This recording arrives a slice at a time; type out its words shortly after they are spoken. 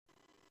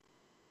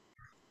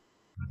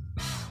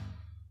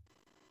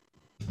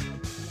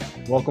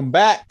Welcome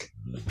back.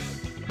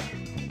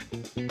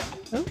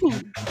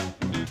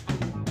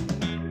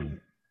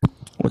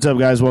 What's up,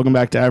 guys? Welcome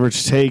back to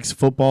Average Takes.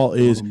 Football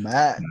is Welcome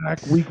back.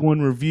 back. Week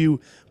 1 review.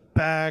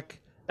 Back.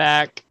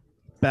 Roman,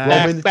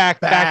 Roman back.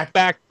 back.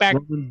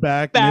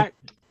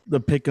 The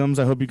pick'ems.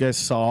 I hope you guys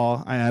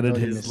saw. I added Oh,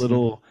 you his missed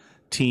little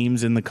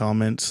teams in the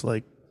comments,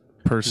 like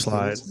per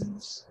slide.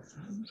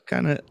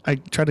 I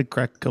tried to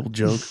crack a couple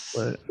jokes,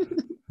 but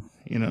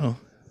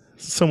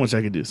so much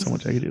I could do.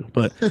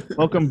 But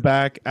welcome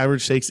back.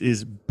 Average Takes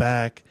is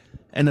back.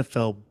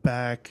 NFL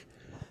back.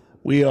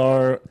 We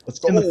are Let's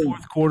go. in the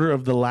fourth quarter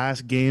of the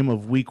last game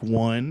of week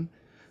 1,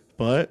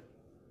 but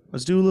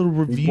let's do a little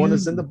review. Week 1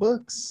 is in the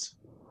books.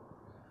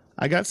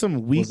 I got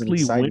some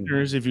weekly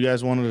winners if you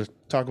guys wanted to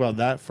talk about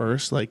that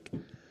first, like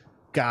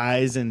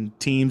guys and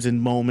teams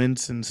and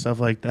moments and stuff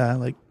like that.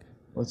 Like,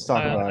 let's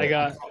talk about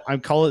it. I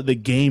call it the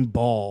game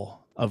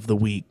ball of the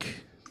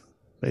week,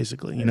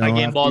 basically. My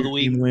game ball of the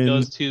week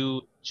goes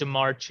to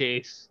Ja'Marr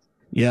Chase.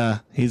 Yeah,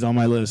 he's on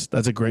my list.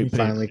 That's a great pick.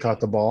 Finally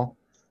caught the ball.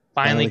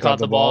 Finally caught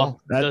the ball.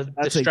 That's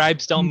the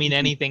stripes don't mean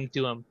anything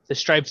to him. The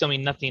stripes don't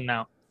mean nothing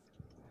now.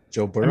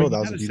 Joe Burrow, that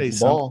was a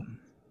beautiful ball.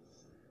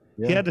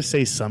 Yeah. He had to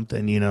say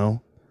something,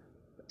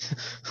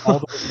 All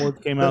the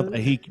reports came out that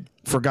he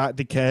forgot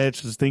to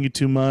catch, was thinking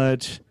too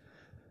much.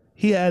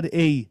 He had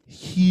a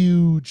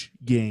huge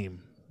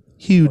game.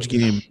 Huge.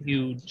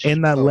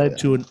 And that led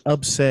to an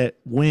upset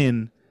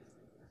win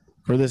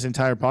for this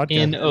entire podcast.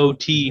 In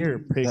OT. I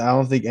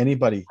don't think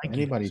anybody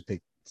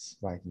picked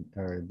Vikings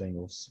or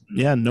Bengals.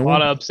 Yeah, no. A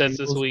lot of upsets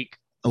this week.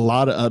 A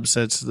lot of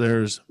upsets.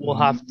 We'll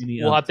have to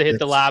hit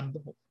the lab.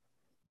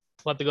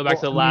 We'll have to go back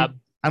to the lab.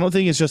 I don't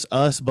think it's just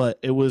us, but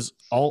it was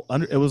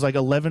it was like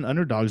 11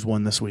 underdogs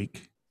won this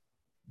week.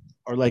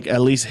 Or like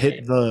at least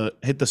hit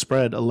the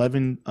spread.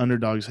 11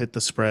 underdogs hit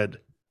the spread.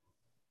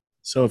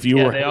 So if you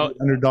were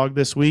underdog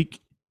this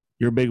week,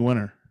 you're a big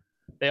winner.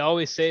 They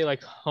always say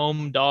like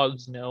home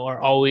dogs,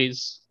 are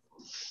always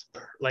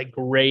like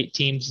great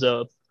teams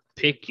to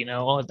pick, I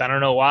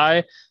don't know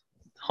why.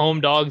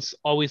 Home dogs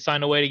always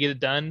find a way to get it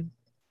done.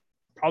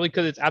 Probably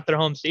because it's at their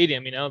home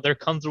stadium, they're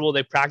comfortable,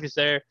 they practice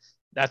there.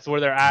 That's where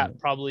they're at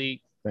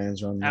probably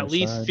fans on at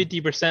least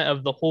 50%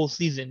 of the whole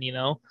season,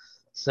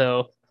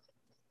 So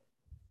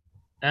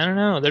I don't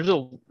know. There's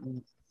a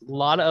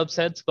lot of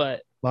upsets,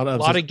 but a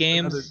lot of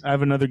games. I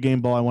have another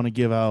game ball I want to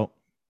give out.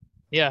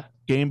 Yeah.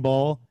 Game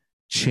ball.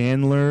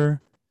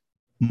 Chandler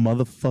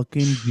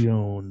motherfucking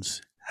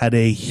Jones had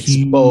a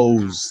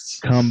huge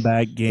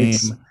comeback game.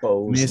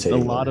 Missed a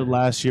lot of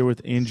last year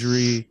with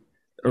injury.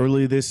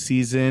 Early this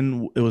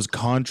season, it was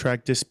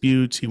contract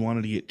disputes. He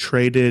wanted to get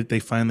traded. They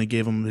finally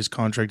gave him his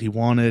contract he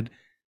wanted.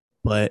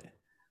 But,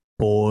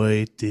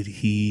 boy, did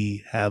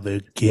he have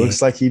a game.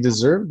 Looks like he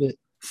deserved it.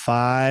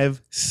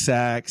 5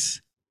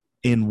 sacks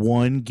in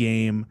one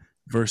game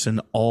versus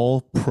an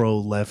all-pro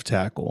left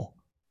tackle.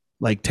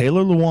 Like,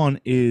 Taylor Lewan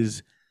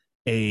is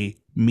a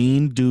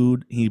mean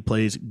dude. He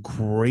plays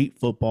great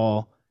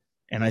football.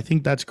 And I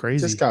think that's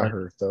crazy. Just got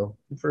hurt, though.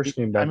 The first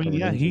game back.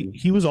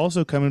 He was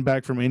also coming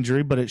back from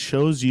injury, but it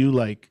shows you,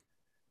 like.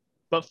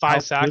 But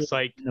 5 sacks,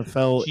 like.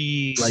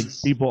 NFL, like,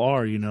 people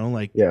are,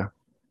 Yeah.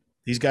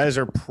 These guys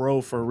are pro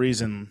for a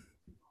reason.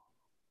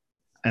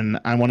 And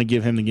I want to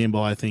give him the game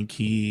ball. I think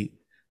he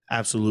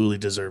absolutely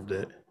deserved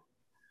it.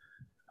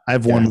 I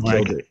have one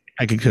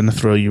I could kind of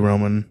throw you,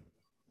 Roman.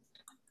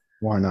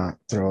 Why not?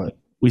 Throw it.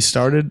 We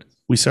started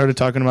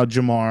talking about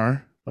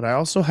Ja'Marr, but I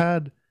also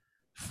had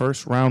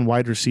first-round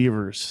wide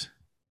receivers.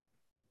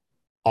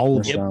 All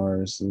of them. First-round wide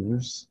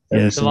receivers.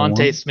 Yes.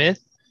 Devontae Smith.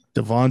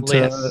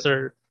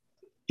 Devonta.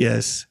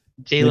 Yes.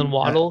 Jalen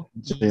Waddle.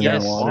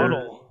 Yes.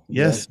 Waddle.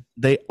 Yes.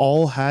 They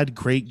all had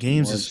great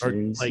games.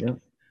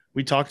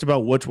 We talked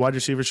about which wide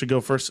receiver should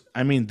go first.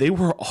 I mean, they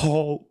were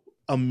all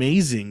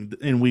amazing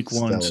in week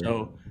 1.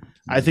 So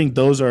I think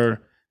those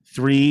are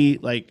three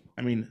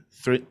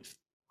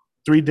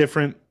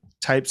different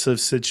types of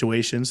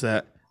situations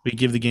that we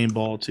give the game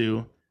ball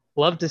to.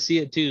 Love to see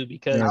it too,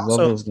 because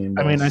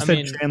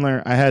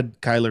Chandler. I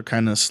had Kyler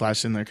kind of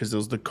slashed in there because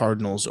those the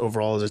Cardinals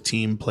overall as a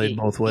team played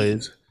both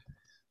ways.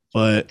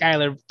 But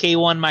Kyler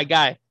K1, my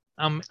guy.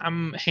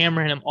 I'm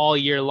hammering him all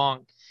year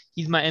long.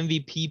 He's my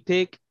MVP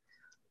pick.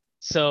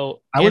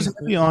 So I was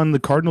heavy on the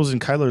Cardinals and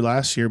Kyler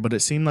last year, but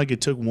it seemed like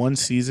it took one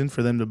season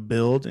for them to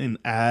build and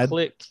add.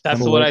 That's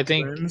what I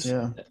think.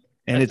 Yeah,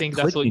 and I think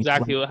that's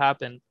exactly what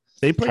happened.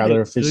 They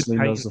Kyler officially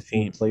knows the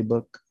full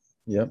playbook.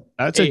 Yep.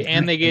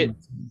 And they get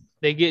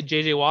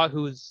JJ Watt,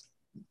 who's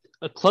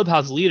a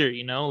clubhouse leader.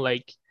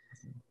 Like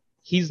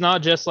he's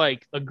not just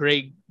like a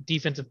great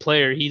defensive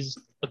player. He's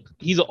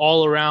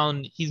all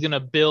around. He's gonna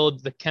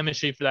build the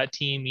chemistry for that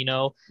team.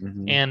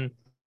 Mm-hmm. And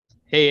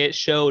hey, it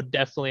showed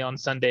definitely on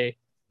Sunday.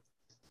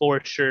 For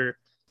sure.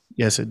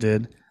 Yes, it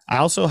did. I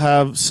also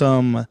have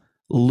some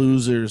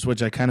losers,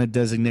 which I kind of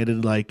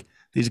designated like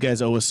these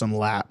guys owe us some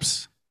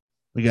laps.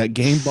 We got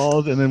game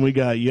balls, and then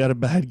you had a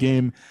bad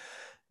game.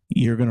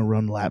 You're going to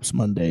run laps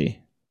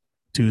Monday,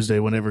 Tuesday,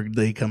 whenever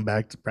they come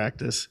back to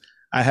practice.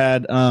 I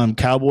had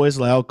Cowboys,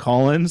 La'el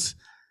Collins.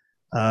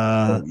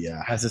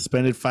 I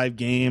suspended 5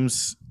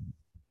 games.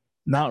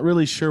 Not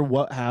really sure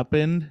what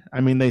happened.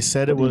 I mean, they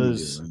said it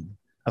was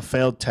a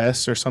failed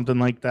test or something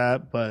like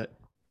that, but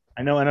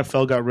I know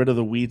NFL got rid of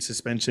the weed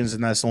suspensions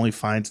and that's only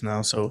fines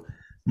now, so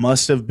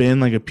must have been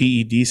like a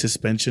PED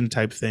suspension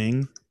type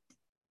thing.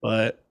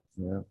 But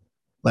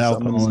Lyle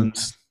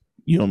Collins,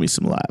 you owe me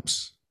some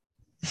laps.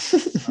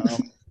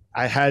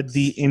 I had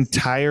the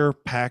entire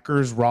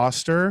Packers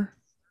roster.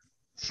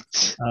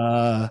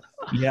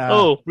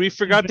 Oh, we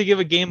forgot to give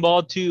a game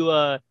ball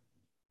to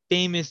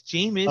famous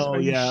Jameis. Oh,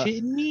 Are you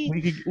shitting me?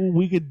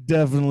 We could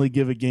definitely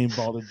give a game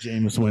ball to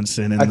Jameis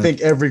Winston. I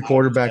think every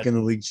quarterback in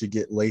the league should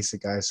get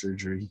LASIK eye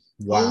surgery.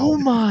 Wow. Oh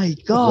my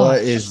god.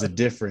 What is the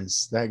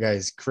difference? That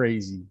guy's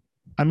crazy.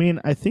 I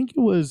mean, I think it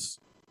was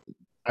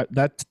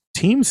that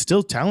team's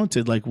still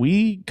talented. Like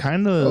we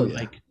kind of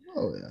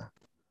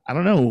I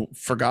don't know,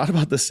 forgot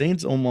about the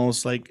Saints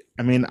almost. Like,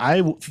 I mean,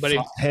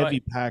 heavy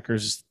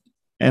Packers,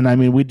 and I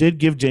mean, we did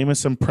give Jameis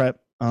some prep.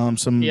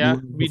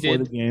 We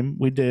did the game.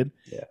 We did.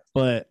 Yeah.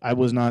 But I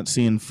was not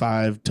seeing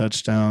 5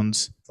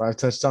 touchdowns. 5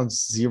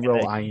 touchdowns,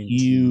 0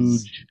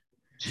 INTs.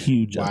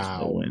 Huge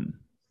win.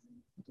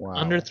 Wow.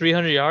 Under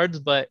 300 yards,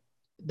 but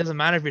it doesn't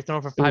matter if you're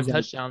throwing for 5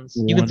 touchdowns.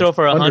 You can throw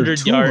for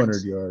 100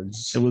 yards.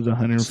 It was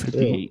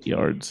 158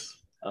 yards.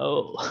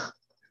 Oh.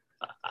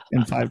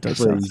 And 5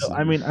 touchdowns. So,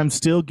 I mean, I'm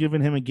still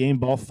giving him a game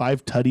ball,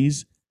 5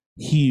 tutties.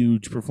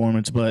 Huge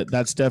performance, but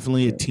that's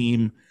definitely a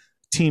team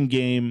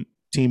game,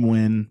 team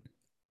win.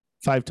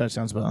 5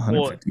 touchdowns, about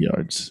 150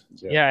 yards.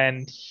 Yeah,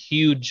 and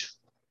huge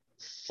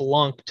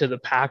flunk to the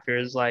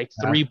Packers. Like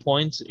 3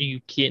 points. Are you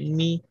kidding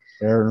me?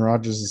 Aaron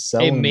Rodgers is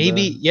selling.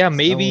 Hey,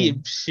 maybe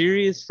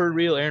serious for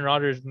real. Aaron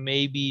Rodgers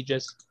maybe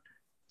just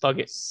fuck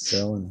it.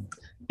 Selling.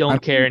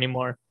 Don't care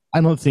anymore. I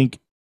don't think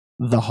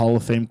the Hall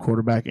of Fame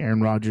quarterback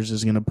Aaron Rodgers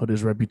is going to put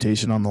his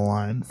reputation on the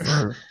line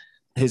for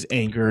his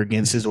anger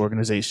against his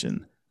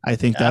organization. I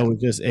think that was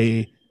just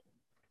a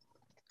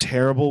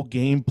terrible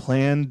game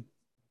plan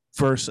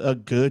versus a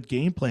good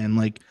game plan.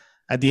 Like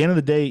at the end of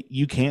the day,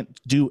 you can't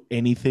do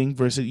anything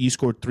versus you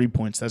scored 3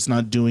 points. That's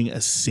not doing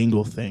a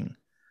single thing.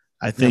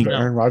 I think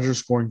Aaron Rodgers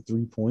scoring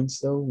 3 points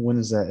though. When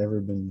has that ever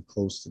been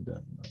close to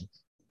done?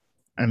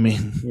 I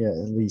mean,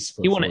 at least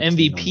he won an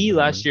MVP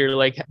last year.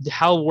 Like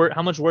how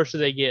much worse did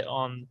they get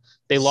on?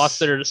 They lost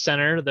their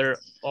center, their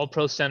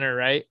All-Pro center,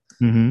 right?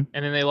 Mm-hmm.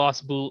 And then they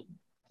lost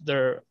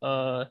their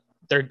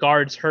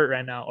guards hurt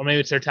right now, or maybe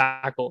it's their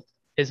tackle,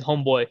 his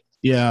homeboy.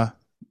 Yeah,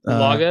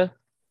 Bulaga.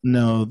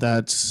 No,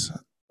 that's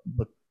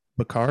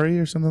Bakari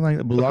or something like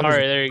that.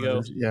 Bakari, there you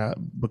go. Yeah,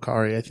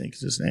 Bakari, I think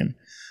is his name.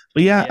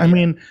 But I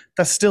mean,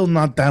 that's still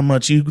not that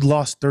much. You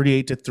lost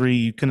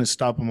 38-3. You couldn't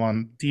stop them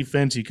on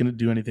defense. You couldn't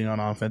do anything on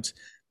offense.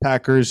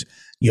 Packers,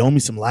 you owe me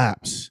some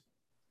laps.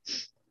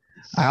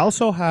 I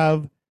also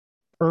have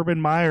Urban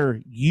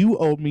Meyer. You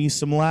owe me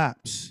some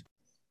laps.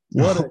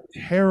 What a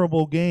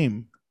terrible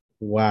game.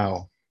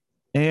 Wow.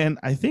 And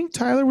I think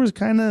Tyler was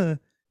kind of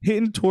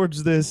hitting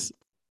towards this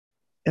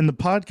in the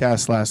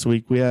podcast last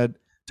week. We had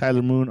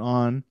Tyler Moon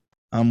on.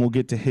 We'll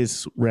get to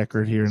his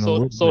record here in a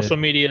little bit. Social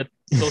media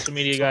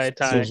guy,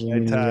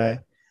 Ty.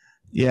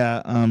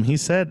 Yeah, he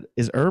said,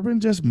 is Urban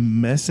just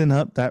messing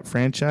up that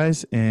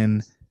franchise?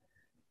 And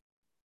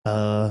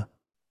that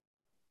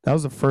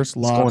was the first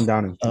loss. Going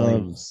down in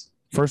flames.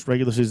 First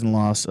regular season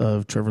loss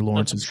of Trevor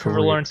Lawrence's career.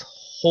 Trevor Lawrence's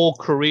whole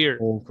career.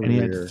 And he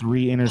had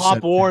 3 interceptions.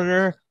 Pop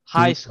Warner,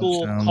 high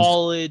school,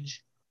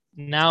 college,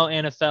 now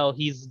NFL.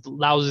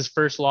 That was his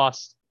first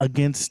loss.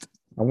 Against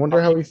I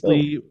wonder how he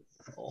felt.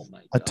 Oh my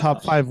God. A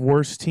top 5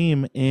 worst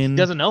team in. He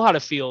doesn't know how to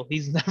feel.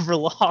 He's never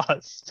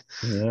lost.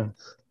 Yeah.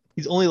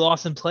 He's only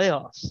lost in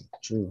playoffs.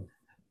 True.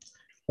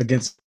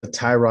 Against the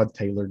Tyrod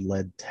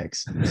Taylor-led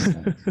Texans.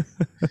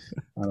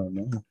 I don't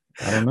know.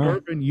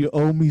 Urban, you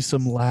owe me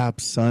some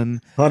laps,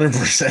 son.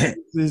 100%.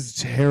 This is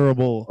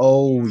terrible.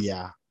 Oh,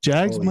 yeah.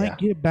 Jags might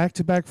get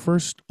back-to-back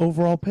first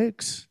overall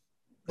picks.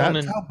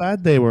 That's how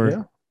bad they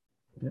were.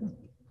 Yeah.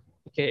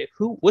 Okay,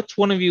 which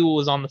one of you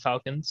was on the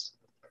Falcons?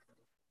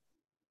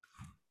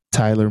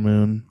 Tyler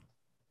Moon.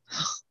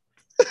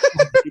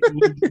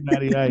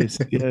 Matty Ice.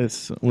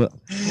 Yes. Well,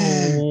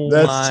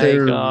 that's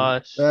terrible.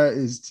 Gosh. That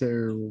is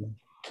terrible.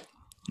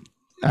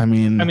 I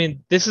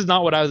mean, this is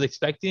not what I was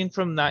expecting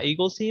from that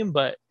Eagles team,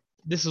 but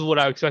this is what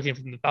I was expecting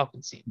from the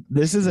Falcons team.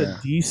 This is a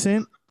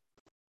decent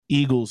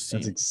Eagles team.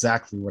 That's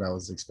exactly what I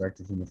was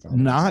expecting from the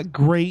Falcons. Not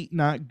great,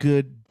 not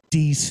good,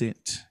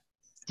 decent.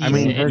 I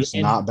mean, Hurts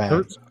not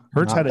bad.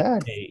 Hurts had a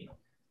day.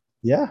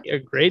 Yeah. A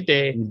great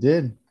day. He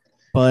did.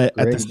 But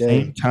at the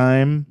same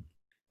time,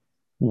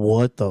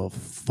 what the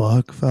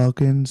fuck,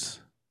 Falcons?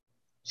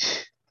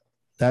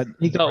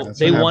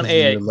 They won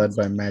led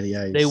by Matty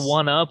Ice. They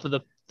won up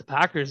the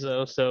Packers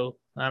though, so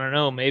I don't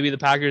know. Maybe the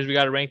Packers, we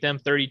got to rank them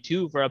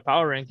 32 for our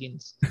power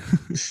rankings.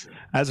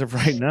 As of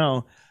right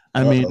now,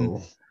 I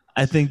mean,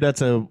 I think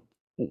that's a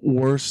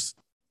worse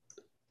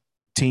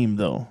team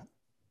though.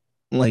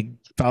 Like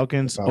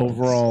Falcons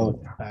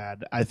overall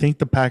bad. I think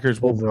the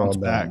Packers will bounce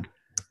back.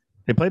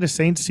 They played a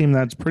Saints team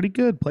that's pretty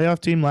good. Playoff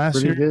team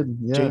last year. Good,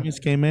 yeah.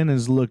 Jameis came in and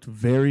has looked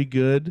very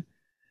good.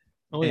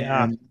 Oh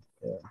yeah.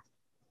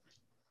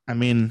 I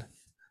mean,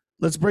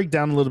 let's break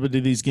down a little bit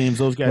of these games.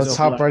 Those guys. Let's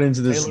hop right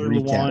into this Taylor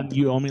recap. won.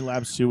 You owe me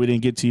laps too. We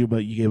didn't get to you,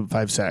 but you gave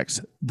 5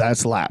 sacks.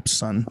 That's laps,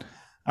 son.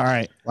 All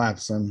right.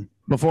 Laps, son.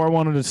 Before I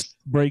wanted to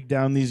break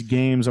down these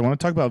games, I want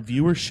to talk about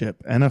viewership.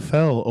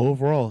 NFL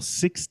overall,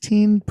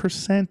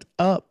 16%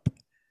 up.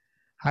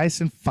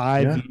 Highest in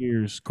 5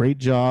 years. Great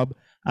job.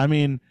 I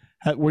mean,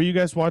 were you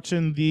guys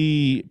watching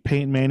the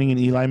Peyton Manning and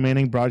Eli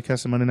Manning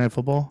broadcast of Monday Night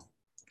Football?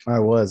 I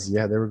was.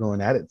 Yeah, they were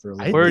going at it for a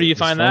little bit. Where do you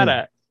find that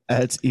at?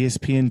 That's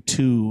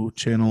ESPN2,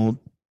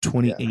 channel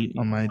 28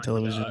 on my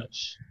television.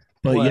 Gosh.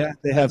 But yeah,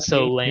 they have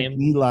so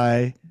lame.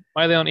 Eli.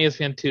 Why are they on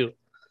ESPN2?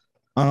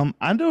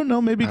 I don't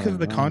know. Maybe because of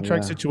the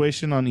contract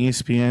situation on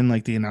ESPN,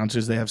 like the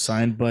announcers they have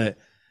signed. But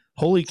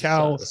holy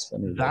cow,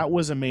 that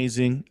was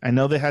amazing. I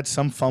know they had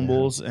some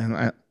fumbles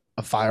and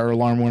a fire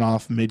alarm went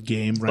off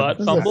mid-game. But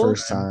this is the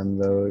first time,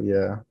 though.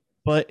 Yeah.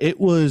 But it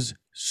was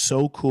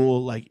so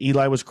cool. Like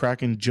Eli was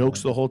cracking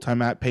jokes the whole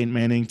time at Peyton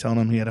Manning, telling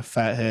him he had a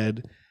fat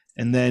head.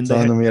 And then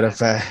telling him he had a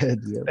fat head.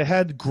 Yeah. They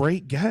had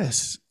great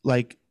guests.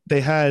 Like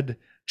they had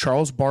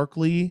Charles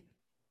Barkley.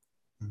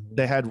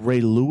 They had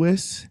Ray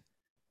Lewis,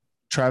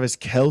 Travis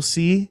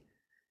Kelce.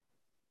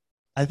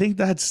 I think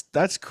that's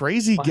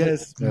crazy.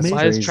 Guess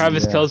why is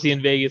Travis Kelce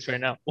in Vegas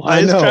right now? Why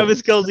is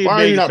Travis Kelce in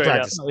Vegas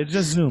right now? It's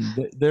just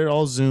zoomed. They're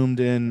all zoomed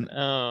in.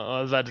 Oh,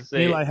 I was about to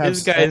say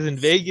this guy's in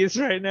Vegas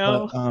right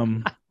now.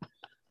 But,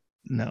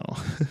 no.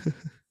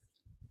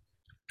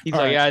 He's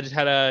like, yeah, I just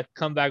had a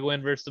comeback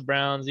win versus the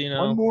Browns. You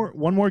know,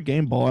 one more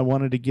game ball I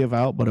wanted to give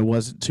out, but it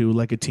wasn't to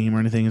like a team or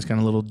anything. It's kind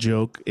of a little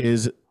joke.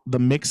 Is the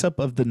mix up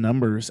of the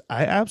numbers?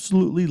 I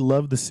absolutely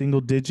love the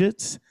single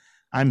digits.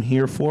 I'm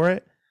here for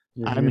it.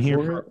 I'm here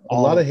for a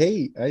lot of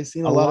hate. I've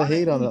seen a lot of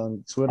hate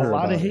on Twitter. A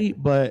lot of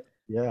hate, but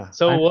yeah.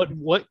 So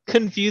what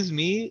confused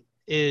me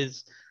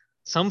is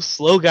some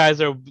slow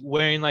guys are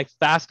wearing like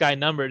fast guy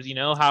numbers. You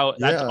know how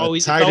that's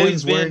always tight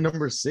ends wearing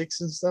number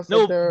 6 and stuff.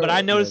 No, but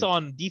I noticed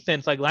on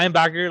defense, like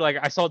linebacker, like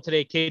I saw it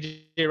today.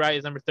 KJ Wright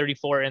is number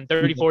 34, and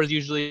 34 is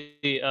usually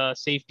a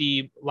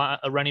safety,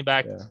 a running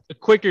back, a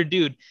quicker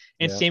dude,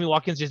 and Sammy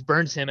Watkins just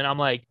burns him, and I'm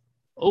like,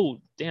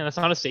 oh, damn, that's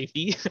not a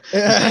safety.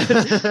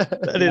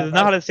 That is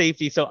not a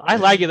safety. So I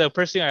like it, though.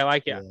 Personally, I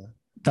like it.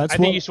 I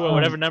think you should wear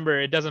whatever number.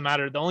 It doesn't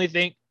matter. The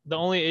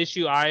only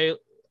issue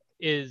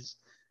is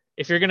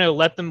if you're going to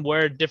let them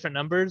wear different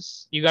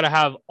numbers, you got to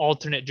have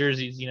alternate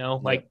jerseys, you know?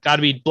 Like, got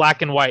to be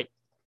black and white.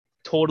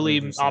 Totally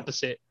 100%.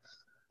 Opposite.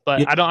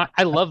 But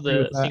I love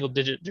the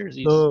single-digit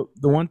jerseys. The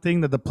one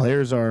thing that the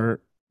players are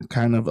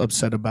kind of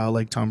upset about,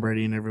 like Tom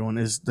Brady and everyone,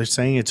 is they're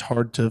saying it's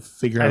hard to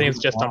figure out. I think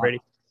it's just Tom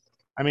Brady.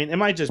 I mean, it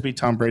might just be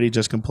Tom Brady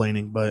just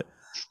complaining, but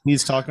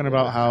he's talking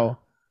about how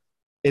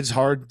it's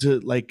hard to,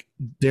 like,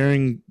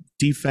 during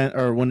defense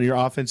or when your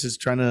offense is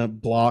trying to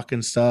block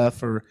and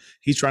stuff, or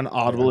he's trying to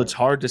audible, it's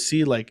hard to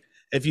see, like,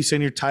 if you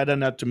send your tight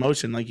end up to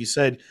motion, like you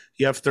said,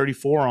 you have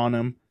 34 on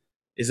him.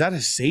 Is that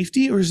a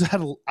safety or is that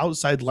an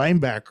outside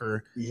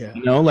linebacker? Yeah.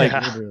 You know, like,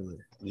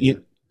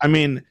 I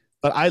mean,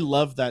 but I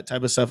love that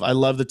type of stuff. I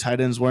love the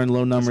tight ends wearing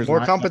low numbers. It's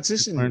more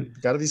competition.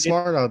 Got to be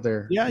smart out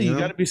there. Yeah, you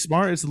got to be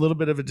smart. It's a little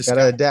bit of a discount.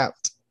 Got to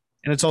adapt.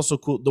 And it's also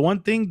cool. The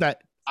one thing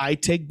that I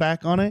take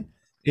back on it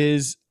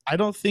is I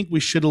don't think we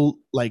should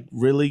like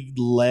really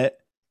let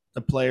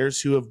the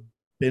players who have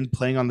been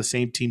playing on the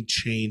same team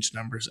change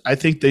numbers. I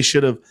think they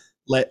should have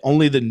let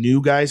only the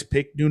new guys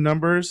pick new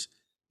numbers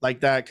like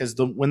that, because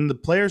when the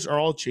players are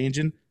all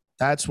changing,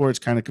 that's where it's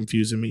kind of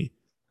confusing me.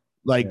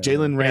 Like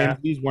Jalen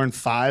Ramsey's wearing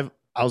 5.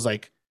 I was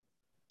like,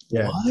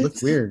 yeah, what? It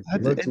looks weird.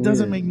 It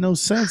doesn't make no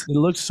sense. It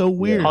looks so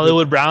weird.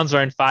 Hollywood Browns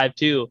are in 5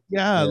 too.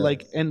 Yeah,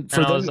 like, and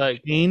for them to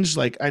change,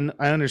 like, I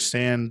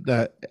understand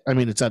that. I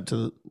mean, it's up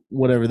to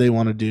whatever they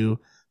want to do,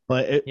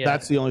 but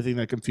that's the only thing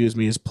that confused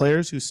me is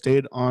players who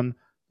stayed on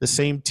the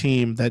same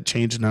team that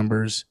changed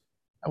numbers.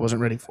 I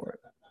wasn't ready for it.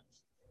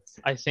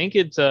 I think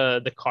it's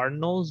the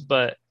Cardinals,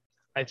 but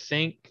I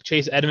think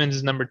Chase Edmonds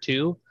is number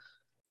 2.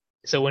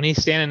 So when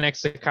he's standing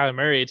next to Kyler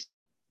Murray, it's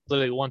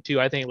literally 1-2.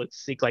 I think it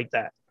looks sick like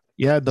that.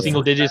 Yeah, the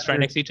single digits right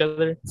next to each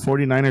other.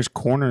 49ers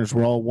corners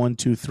were all 1,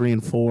 2, 3,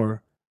 and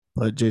 4,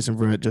 but Jason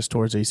Verrett just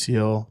tore his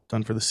ACL,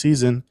 done for the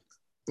season.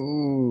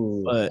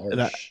 Ooh,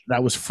 but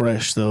that was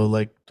fresh though.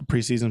 Like the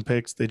preseason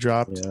picks they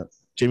dropped. Yeah.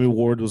 Jamie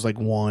Ward was like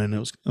 1.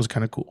 It was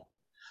kind of cool.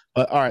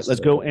 But all right, let's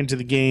go into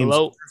the games.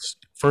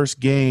 First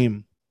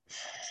game,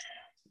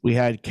 we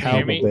had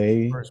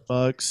Cowboys versus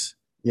Bucks.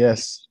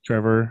 Yes,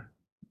 Trevor,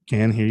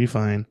 can't hear you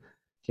fine.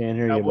 Can't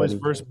hear Cowboys you.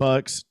 Cowboys versus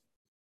Bucks.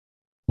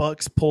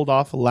 Bucks pulled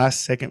off a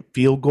last-second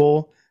field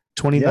goal,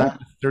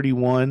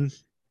 29-31.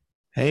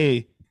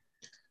 Hey,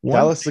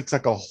 Dallas looks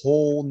like a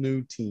whole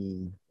new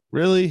team.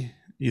 Really?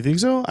 You think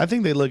so? I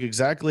think they look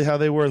exactly how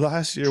they were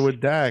last year with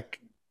Dak.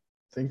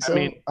 Think so?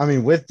 I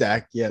mean, with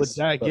Dak, yes. With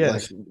Dak,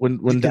 yes. Like,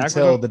 when Dak can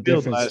tell the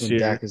difference when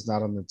Dak is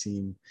not on the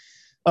team.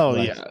 Oh,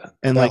 like, yeah.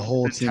 And the like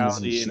whole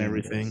mentality and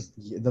everything.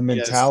 The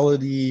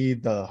mentality,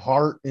 the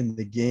heart in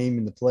the game,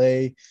 in the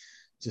play,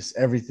 just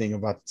everything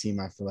about the team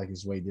I feel like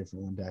is way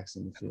different when Dak's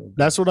in the field.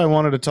 That's what I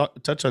wanted to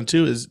touch on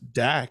too is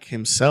Dak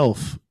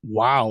himself.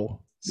 Wow.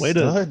 Way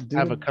to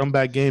have a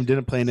comeback game.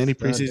 Didn't play in any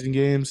preseason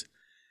games.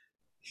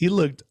 He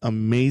looked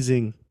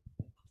amazing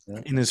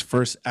in his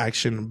first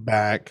action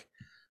back.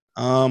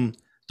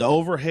 The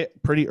over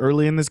hit pretty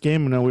early in this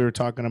game. I know we were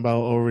talking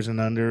about overs and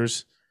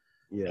unders.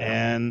 Yeah.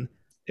 And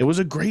it was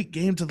a great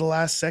game to the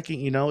last second.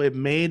 You know, it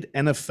made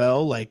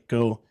NFL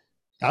go,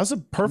 that was a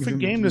perfect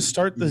game to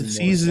start the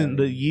season,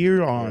 the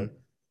year on. Yeah.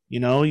 You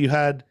know, you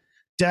had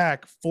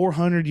Dak,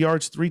 400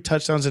 yards, 3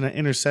 touchdowns, and an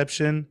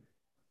interception.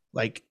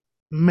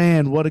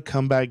 Man, what a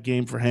comeback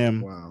game for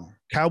him. Wow.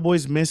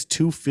 Cowboys missed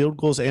 2 field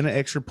goals and an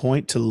extra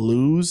point to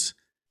lose.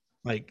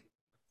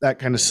 That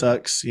kind of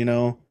sucks, you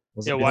know?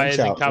 Yeah, why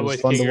isn't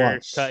Cowboys kicker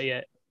cut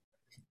yet?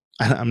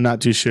 I'm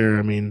not too sure.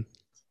 I mean,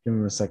 give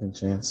him a second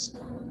chance.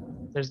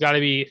 There's got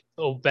to be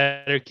a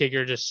better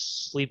kicker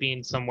just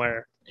sleeping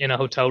somewhere in a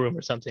hotel room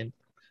or something.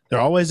 There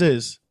always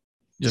is.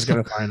 Just got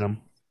to find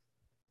them.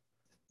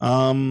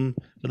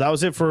 But that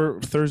was it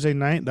for Thursday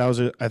night. That was,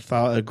 I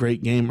thought, a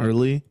great game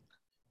early.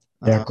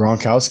 Yeah,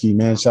 Gronkowski,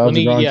 man. Shout out to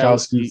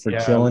Gronkowski for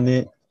killing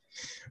it.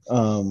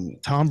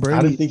 Tom Brady.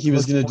 I didn't think he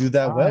was going to do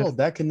that well.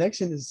 That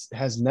connection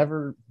has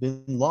never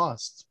been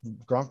lost.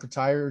 Gronk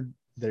retired.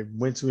 They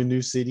went to a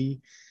new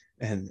city,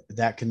 and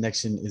that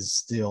connection is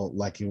still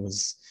like it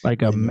was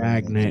like a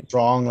magnet,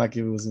 strong, like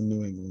it was in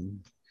New England,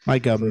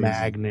 like a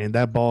magnet.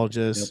 That ball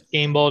just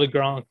game ball to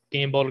Gronk.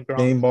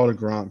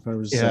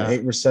 100%.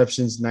 8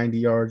 receptions, 90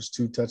 yards,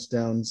 2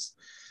 touchdowns.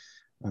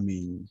 I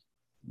mean,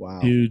 wow,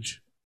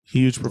 huge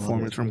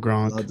performance from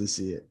Gronk. Love to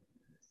see it.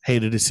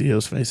 Hated to see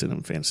those facing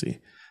him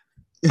fancy.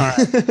 All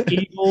right.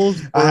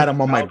 Eagles. I had him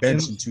on my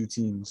bench in 2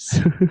 teams.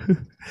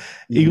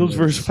 Eagles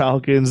versus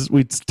Falcons.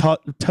 We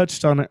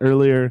touched on it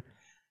earlier.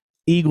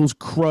 Eagles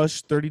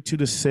crushed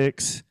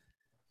 32-6.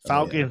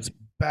 Falcons,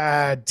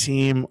 bad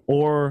team.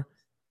 Or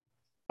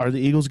are the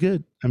Eagles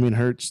good? I mean,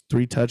 Hurts,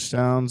 3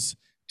 touchdowns.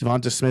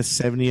 Devonta Smith,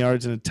 70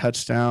 yards and a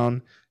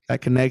touchdown.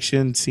 That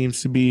connection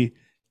seems to be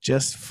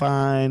just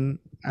fine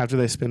after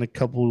they spend a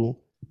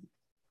couple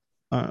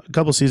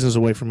seasons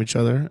away from each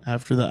other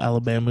after the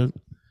Alabama.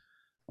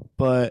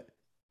 But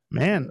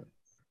man,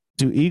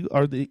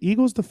 are the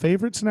Eagles the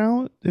favorites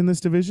now in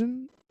this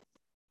division?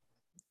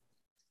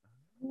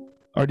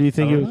 Or do you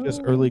think it was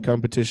just early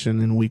competition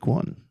in week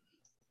 1?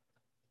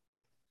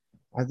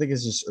 I think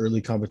it's just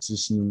early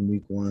competition in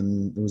week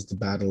 1. It was the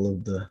battle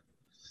of the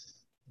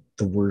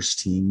worst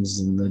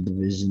teams in the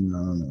division. I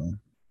don't know.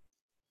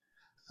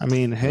 I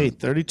mean, hey,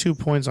 32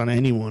 points on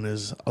anyone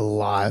is a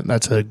lot.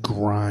 That's a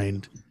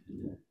grind.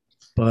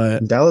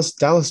 But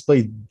Dallas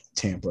played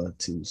Tampa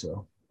too,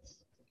 so.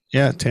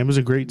 Yeah, Tampa's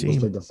a great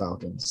team. Played the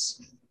Falcons.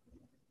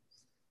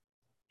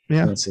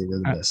 Yeah, I'd say they're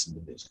the best in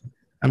the division.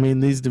 I mean,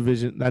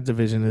 that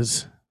division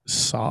is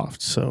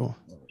soft, so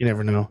you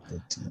never know.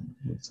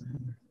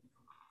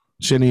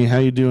 Shinny, how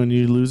you doing?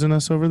 You losing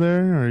us over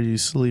there, or are you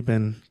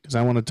sleeping? Because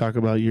I want to talk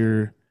about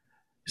your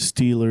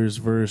Steelers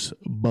versus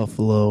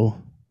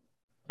Buffalo.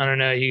 I don't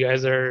know. You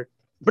guys are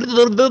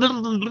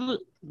the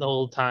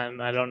whole time.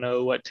 I don't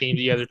know what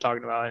teams you guys are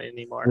talking about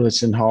anymore.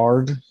 Glitching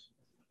hard.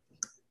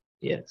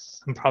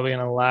 Yes, I'm probably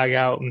gonna lag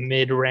out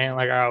mid-rant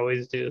like I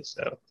always do.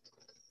 So,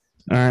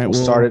 all right, we'll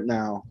start it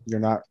now. You're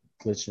not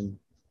glitching.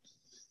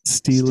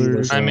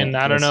 Steelers. I mean,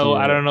 I don't know.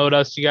 I don't know what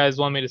else you guys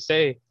want me to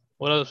say.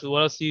 What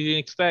else do you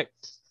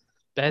expect?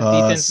 Best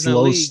defense in the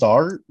league. Slow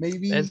start,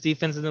 maybe. Best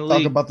defense in the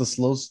league. Talk about the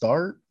slow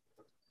start.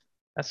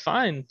 That's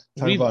fine.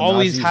 We've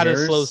always had a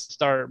slow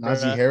start.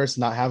 Najee Harris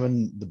not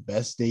having the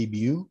best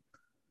debut.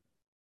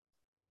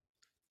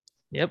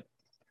 Yep.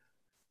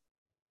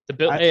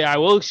 I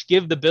will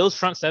give the Bills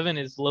front 7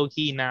 is low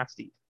key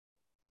nasty.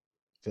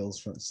 Bills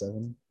front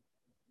 7.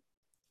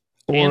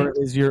 Or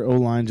is your O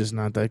line just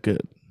not that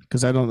good?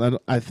 Because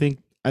I think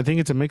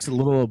it's a mix, a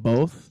little of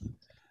both.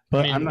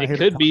 But I'm not. It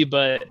could be,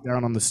 but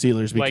down on the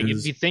Steelers because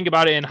if you think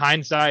about it in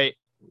hindsight,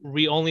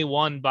 we only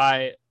won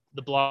by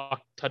the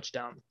block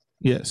touchdown.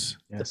 Yes,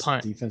 the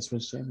punt. Defense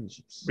wins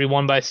championships. We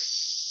won by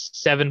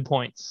 7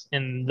 points,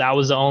 and that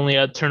was the only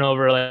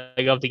turnover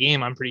of the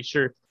game. I'm pretty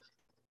sure.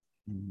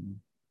 Mm-hmm.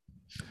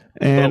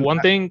 And but one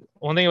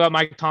thing about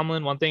Mike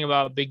Tomlin, one thing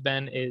about Big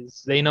Ben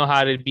is they know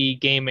how to be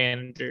game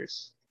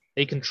managers.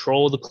 They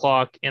control the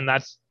clock, and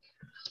that's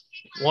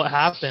what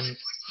happened.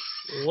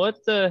 What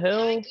the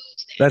hell?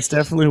 That's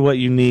definitely what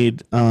you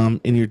need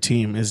in your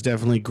team is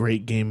definitely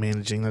great game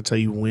managing. That's how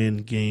you win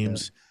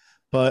games. Yeah.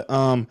 But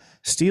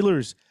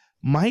Steelers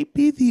might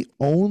be the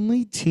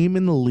only team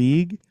in the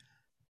league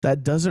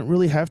that doesn't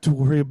really have to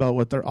worry about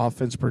what their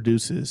offense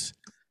produces.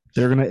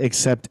 They're going to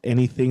accept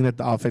anything that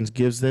the offense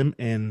gives them,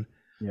 and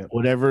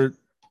whatever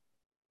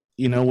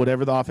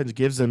the offense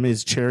gives them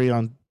is cherry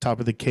on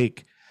top of the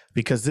cake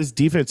because this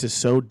defense is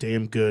so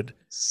damn good.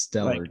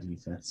 Stellar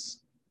defense.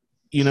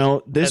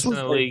 This was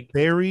a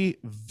very,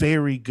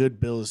 very good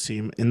Bills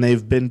team, and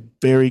they've been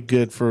very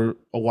good for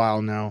a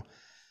while now.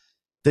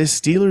 This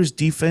Steelers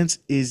defense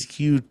is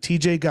huge.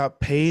 TJ got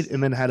paid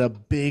and then had a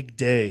big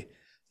day,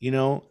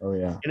 Oh,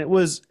 yeah. And it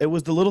was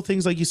the little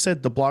things like you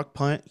said, the block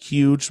punt,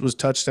 huge, was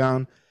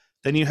touchdown.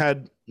 Then you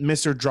had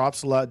Mr.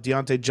 Drops a lot.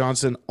 Deontay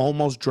Johnson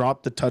almost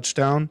dropped the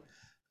touchdown.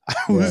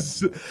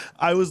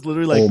 I was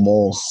literally like,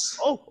 almost.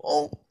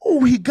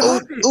 He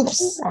got it.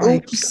 Oops. Oh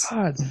my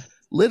God.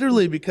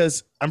 Literally,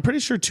 because I'm pretty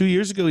sure 2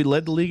 years ago he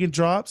led the league in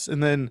drops,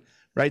 and then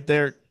right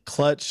there,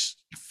 clutch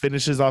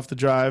finishes off the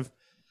drive.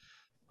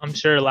 I'm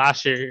sure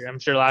last year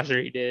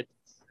he did.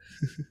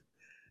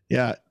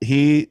 Yeah,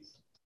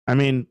 I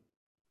mean,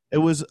 it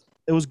was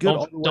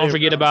good. Don't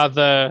forget about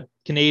the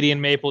Canadian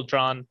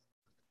Mapletron.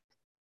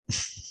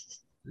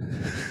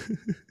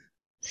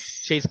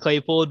 Chase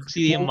Claypool,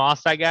 CeeDee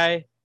Moss, that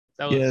guy.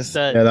 That was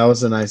stud. Yeah, that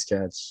was a nice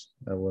catch.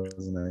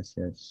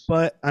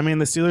 But I mean,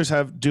 the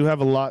Steelers do have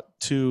a lot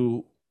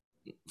to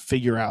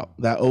figure out.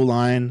 That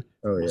O-line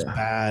was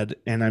bad,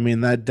 and I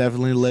mean that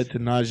definitely led to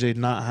Najee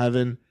not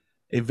having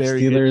a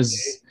very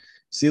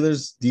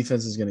Steelers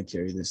defense is going to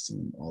carry this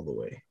team all the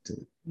way.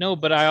 No,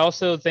 but I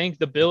also think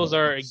the Bills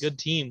are a good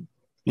team.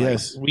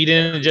 Yes,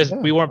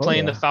 we weren't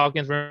playing the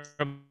Falcons. We were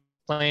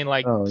playing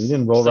like you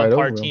didn't roll right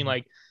over team.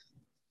 Like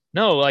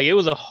no, like it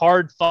was a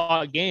hard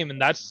fought game,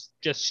 and that's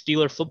just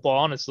Steeler football.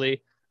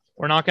 Honestly,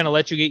 we're not going to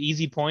let you get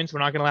easy points. We're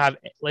not going to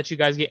let you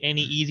guys get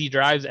any easy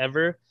drives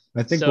ever.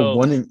 I think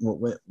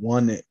what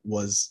won it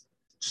was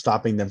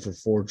stopping them for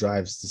 4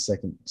 drives the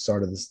second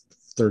start of this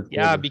third quarter.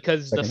 Yeah,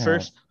 because the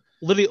first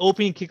literally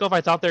opening kickoff,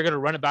 I thought they were going to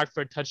run it back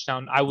for a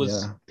touchdown. I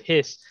was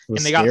pissed. And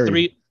they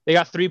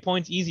got 3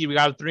 points easy. We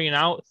got a 3 and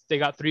out. They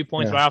got 3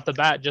 points right off the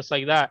bat, just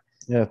like that.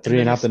 Yeah, 3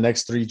 and out the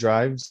next 3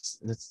 drives.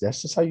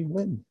 That's just how you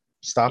win.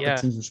 Stop the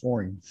team from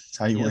scoring. That's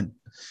how you win.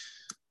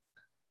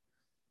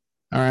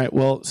 All right.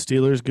 Well,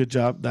 Steelers, good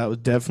job. That was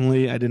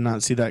definitely, I did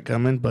not see that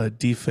coming, but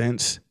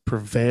defense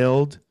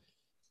prevailed.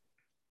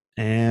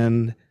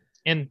 And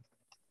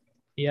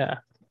yeah.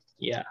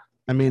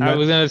 I mean, I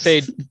was going to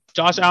say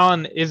Josh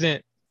Allen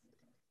isn't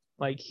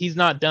like, he's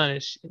not done.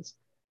 It's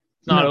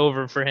not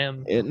over for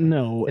him.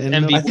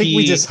 MVP. I think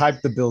we just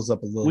hyped the Bills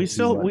up a little. We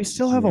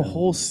still have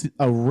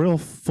a real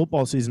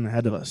football season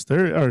ahead of us.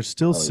 There are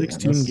still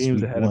 16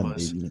 games ahead of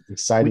us. Baby.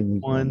 Exciting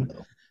week one.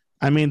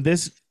 I mean,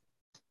 this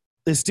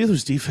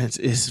Steelers defense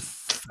is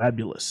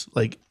fabulous.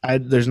 Like,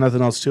 there's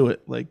nothing else to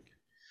it. Like,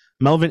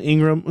 Melvin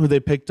Ingram, who they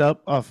picked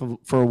up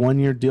for a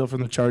 1-year deal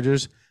from the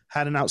Chargers,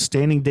 had an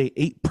outstanding day.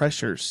 8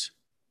 pressures.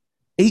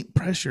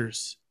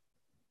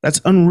 That's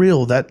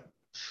unreal.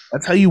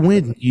 That's how you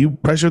win. You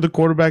pressure the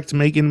quarterback to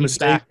make a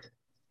mistake.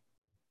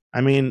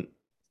 I mean,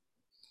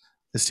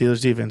 the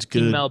Steelers defense,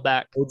 good. Email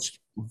back.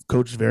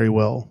 Coached very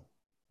well.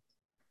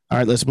 All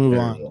right, let's move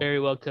on. Very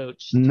well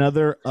coached.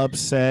 Another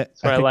upset.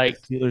 I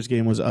think the Steelers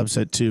game was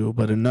upset too,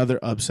 but another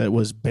upset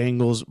was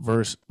Bengals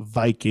versus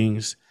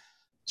Vikings.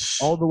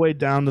 All the way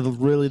down to the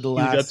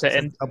last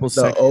couple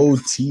seconds.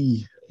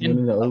 OT.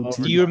 Do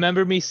you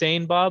remember me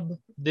saying, Bob,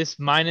 this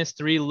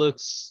 -3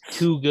 looks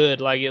too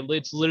good? Like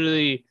it's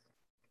literally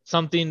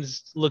it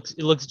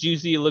looks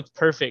juicy, it looks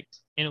perfect,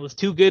 and it was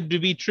too good to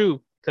be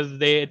true because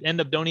they end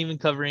up don't even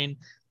covering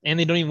and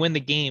they don't even win the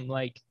game.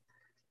 Like,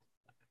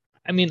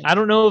 I mean, I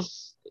don't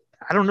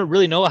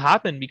really know what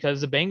happened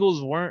because the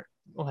Bengals weren't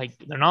like,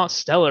 they're not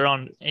stellar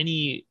on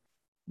any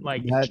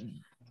like.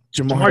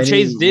 Ja'Marr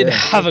Chase did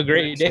have a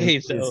great day,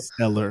 so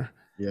stellar.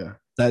 Yeah,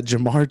 that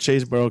Ja'Marr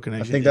Chase Burrow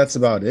connection. I think that's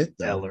about it.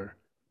 Stellar.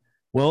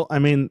 Well, I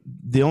mean,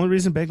 the only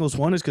reason Bengals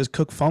won is because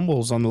Cook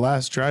fumbles on the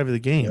last drive of the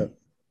game. Yep.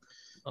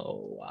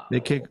 Oh wow!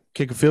 They kick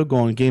a field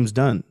goal and game's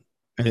done.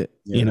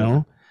 You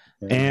know,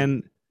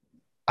 and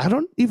I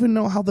don't even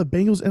know how the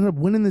Bengals ended up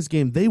winning this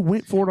game. They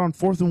went for it on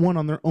 4th and 1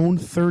 on their own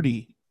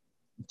 30.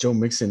 Joe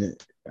Mixon,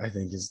 I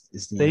think, is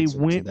the they answer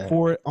went to that.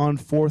 for it on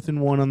 4th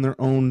and 1 on their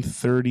own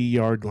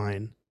 30-yard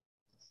line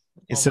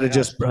instead of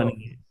just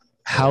running it.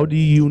 How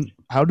did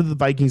the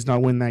Vikings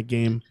not win that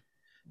game?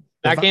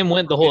 That game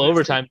went the whole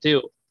overtime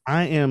too.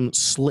 I am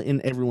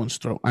slitting everyone's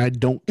throat. I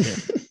don't care.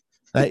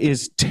 That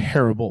is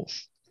terrible.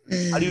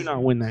 How do you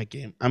not win that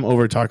game? I'm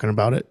over talking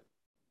about it.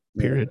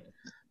 Period.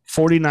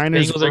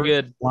 49ers Bengals are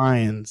good.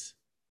 Lions.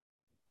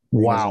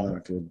 Wow.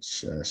 Good.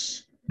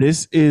 Shush.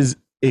 This is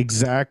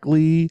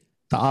exactly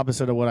the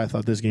opposite of what I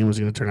thought this game was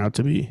going to turn out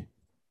to be.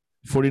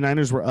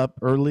 49ers were up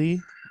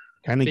early,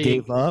 kind of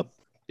gave up,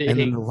 and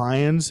then the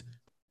Lions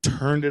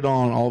turned it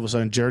on all of a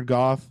sudden. Jared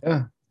Goff.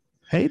 Yeah.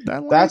 Hey,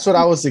 that's what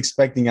I was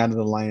expecting out of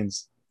the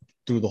Lions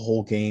through the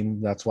whole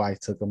game. That's why I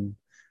took them.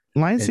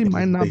 Lions team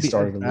might not be as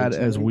bad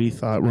as we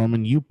thought,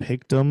 Roman. You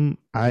picked them.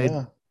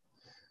 I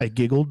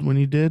giggled when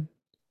you did.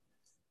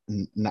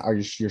 Now,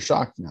 you're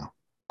shocked now?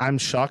 I'm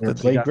shocked that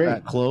they got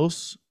that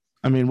close.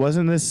 I mean,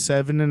 wasn't this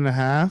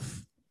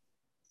 7.5?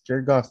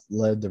 Jared Goff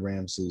led the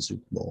Rams to the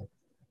Super Bowl.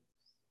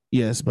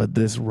 Yes, but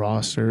this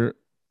roster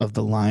of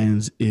the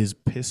Lions is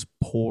piss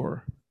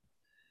poor.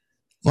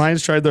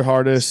 Lions tried their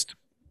hardest.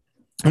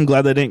 I'm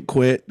glad they didn't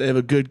quit. They have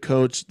a good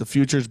coach. The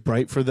future's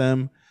bright for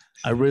them.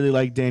 I really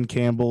like Dan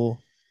Campbell.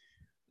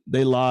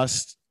 They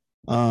lost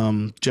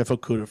Jeff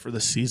Okudah for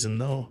the season,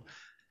 though.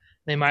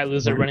 They might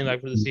lose their running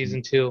back for the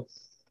season, too.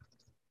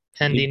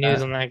 Pending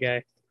news on that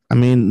guy. I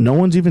mean, no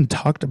one's even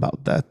talked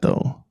about that,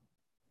 though.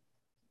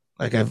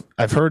 Like,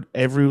 I've heard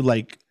every,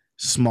 like,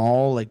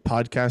 small, like,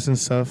 podcast and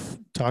stuff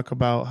talk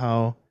about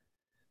how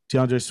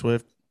DeAndre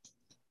Swift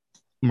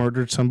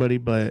murdered somebody,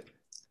 but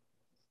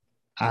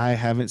I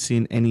haven't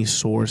seen any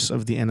source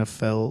of the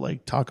NFL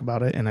like talk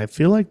about it, and I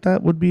feel like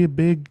that would be a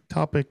big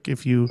topic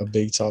if you a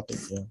big topic.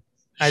 Yeah,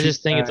 I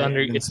just think it's that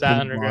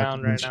underground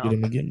underground right now.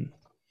 Him again.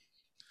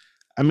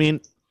 I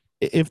mean,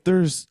 if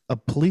there's a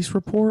police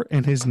report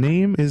and his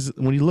name is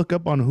when you look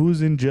up on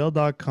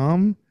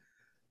who'sinjail.com,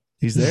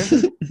 he's there.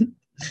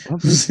 I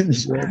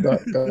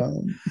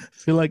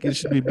feel like it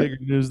should be bigger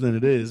news than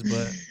it is,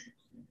 but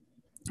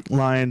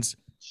Lions,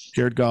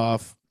 Jared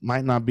Goff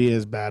might not be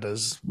as bad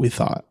as we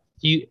thought.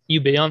 You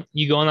go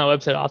on that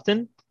website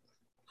often?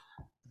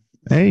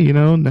 Hey,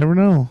 never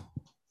know.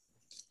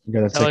 You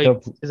gotta check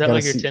up. Is that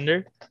like your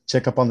Tinder?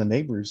 Check up on the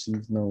neighbors, see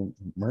if no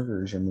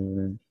murderers are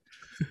moving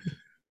in.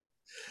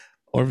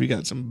 Or if you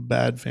got some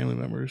bad family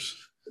members.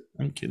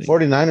 I'm kidding.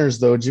 49ers,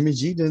 though, Jimmy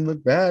G didn't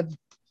look bad.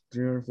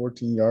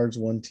 314 yards,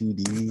 1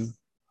 TD.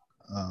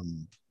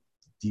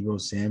 Deebo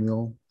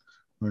Samuel,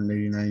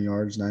 189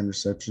 yards, 9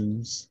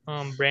 receptions.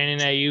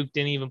 Brandon Ayuk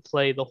didn't even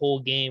play the whole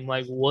game.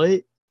 Like,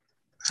 what?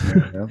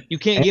 Yeah. You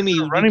can't give me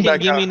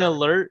an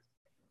alert.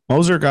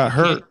 Moser got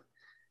hurt.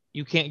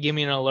 You can't give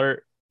me an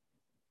alert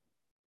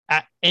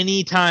at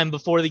any time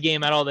before the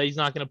game at all that he's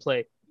not going to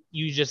play.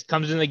 You just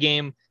comes in the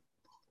game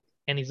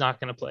and he's not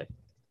going to play.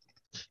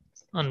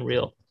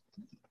 Unreal.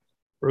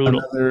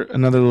 Brutal.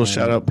 Another little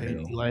shout out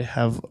page. I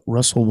have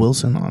Russell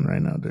Wilson on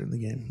right now during the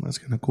game. That's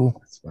kind of cool.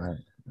 That's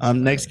right.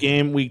 Next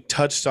game, we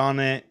touched on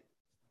it.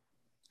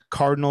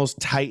 Cardinals,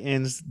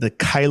 Titans, the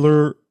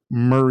Kyler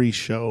Murray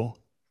show.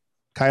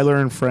 Kyler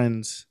and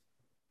friends.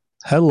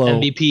 Hello.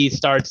 MVP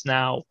starts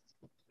now.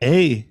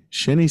 Hey,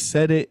 Shinny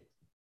said it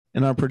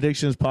in our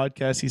predictions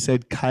podcast. He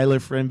said Kyler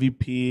for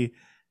MVP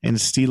and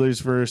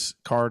Steelers versus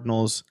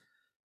Cardinals.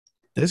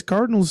 This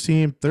Cardinals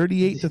team,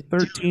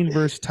 38-13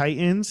 versus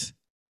Titans.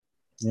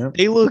 Yep.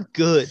 They look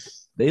good.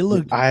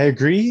 I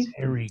agree.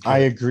 Very good. I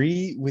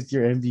agree with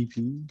your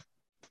MVP,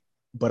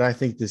 but I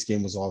think this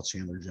game was all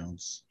Chandler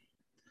Jones.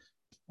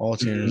 All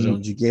Chandler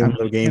Jones. You gave him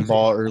the game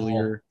ball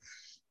earlier.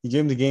 You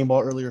gave him the game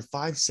ball earlier.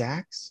 5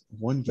 sacks,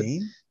 1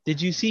 game. Did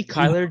you see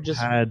Kyler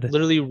just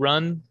literally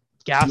run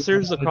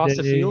gassers across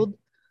the field?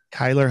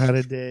 Kyler had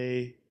a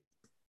day.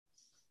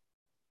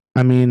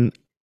 I mean,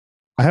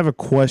 I have a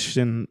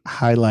question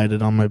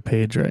highlighted on my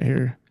page right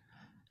here.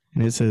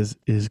 And it says,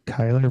 is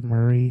Kyler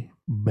Murray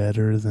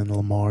better than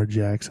Lamar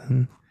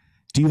Jackson?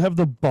 Do you have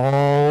the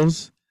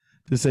balls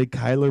to say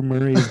Kyler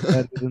Murray is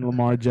better than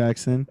Lamar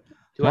Jackson?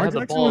 Do I have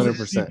the balls?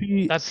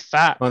 100%. That's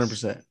fact.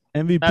 100%.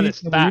 MVP that is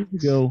fact.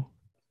 Ago.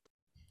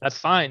 That's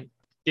fine.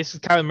 This is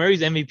Kyler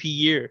Murray's MVP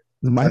year.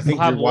 I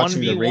think you're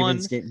watching the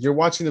Ravens game. You're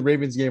watching the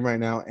Ravens game right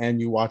now, and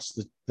you watch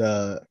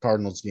the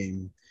Cardinals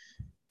game.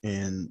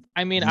 And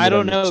I mean, I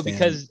don't know,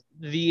 because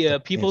the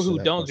people who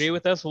don't agree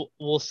with us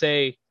will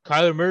say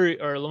Kyler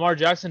Murray or Lamar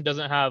Jackson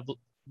doesn't have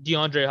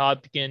DeAndre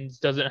Hopkins,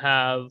 doesn't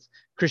have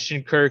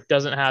Christian Kirk,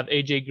 doesn't have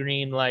AJ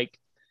Green. Like,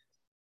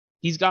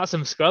 he's got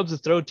some scrubs to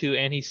throw to,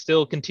 and he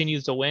still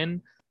continues to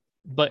win.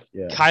 But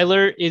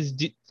Kyler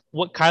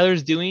what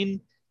Kyler's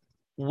doing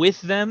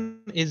with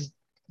them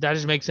that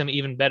just makes him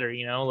even better,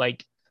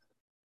 like.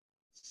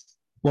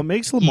 What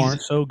makes Lamar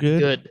so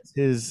good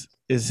is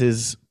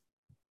his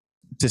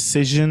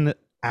decision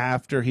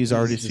after he's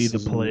already seen the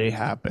play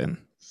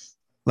happen.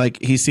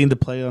 Like, he's seen the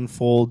play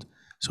unfold,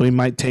 so he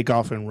might take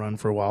off and run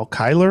for a while.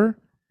 Kyler,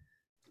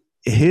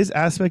 his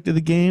aspect of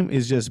the game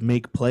is just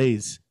make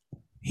plays.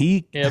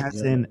 He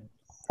has an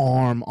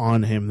arm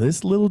on him.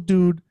 This little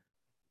dude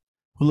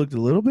who looked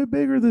a little bit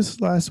bigger this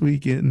last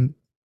weekend.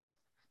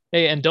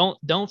 Hey, and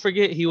don't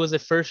forget he was a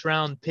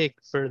first-round pick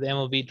for the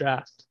MLB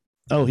draft.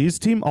 Oh, he's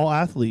team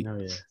all-athlete. Oh,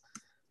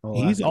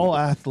 yeah. He's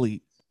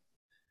all-athlete.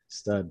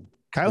 Stud.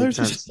 Kyler's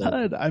a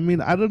stud. I mean,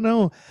 I don't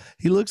know.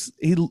 He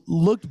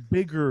looked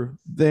bigger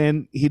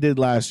than he did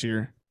last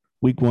year,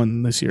 week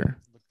 1 this year.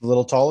 A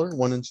little taller,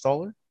 1 inch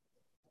taller.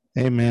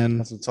 Hey, man.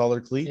 Got some taller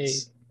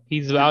cleats. Hey,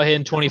 he's about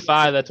hitting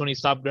 25. That's when he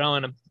stopped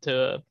growing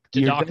to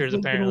doctors,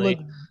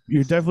 apparently.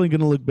 You're definitely going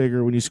to look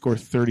bigger when you score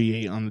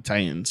 38 on the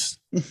Titans.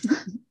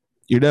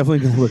 You're definitely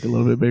going to look a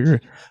little bit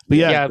bigger. But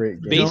yeah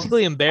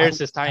basically embarrassed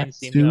this Titans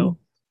team, though.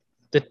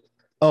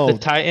 The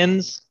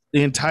Titans.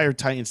 The entire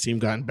Titans team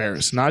got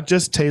embarrassed. Not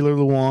just Taylor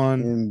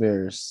Lewan.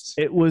 Embarrassed.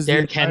 It was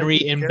Derrick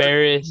Henry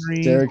embarrassed.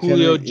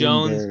 Julio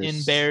Jones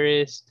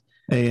embarrassed.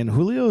 Hey, and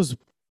Julio's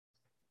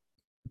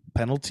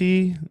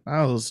penalty,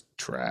 that was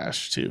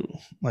trash too.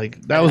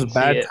 Like, that was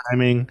bad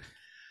timing.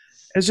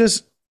 It's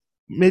just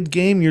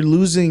mid-game, you're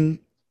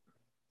losing,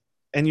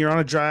 and you're on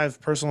a drive,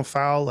 personal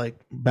foul, like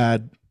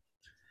bad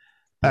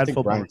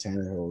football. Ryan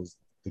Tannehill is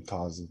the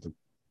cause of the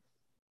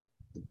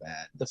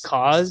bad. The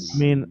cause? I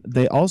mean,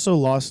 they also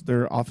lost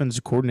their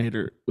offensive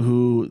coordinator,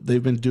 who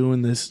they've been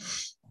doing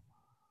this.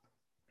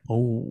 Oh,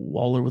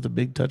 Waller with a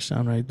big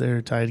touchdown right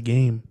there, tied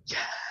game.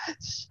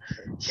 Yes.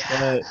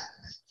 But,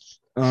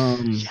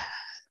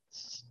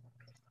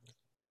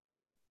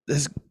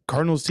 this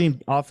Cardinals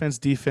team, offense,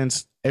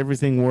 defense,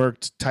 everything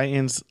worked.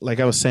 Titans, like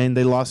I was saying,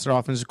 they lost their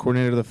offensive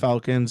coordinator to the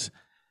Falcons.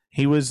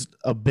 He was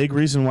a big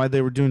reason why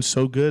they were doing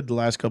so good the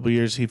last couple of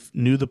years. He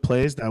knew the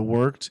plays that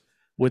worked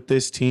with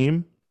this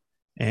team.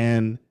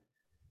 And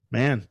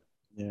man,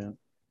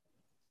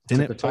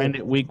 didn't find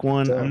it week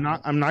one.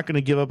 I'm not going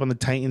to give up on the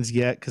Titans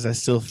yet because I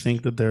still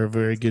think that they're a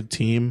very good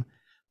team.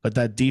 But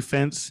that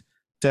defense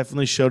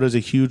definitely showed us a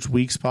huge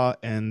weak spot,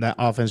 and that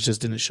offense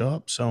just didn't show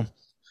up. So I'm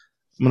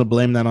going to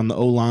blame that on the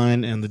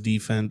O-line and the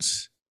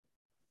defense.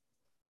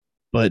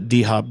 But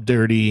D-Hop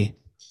dirty,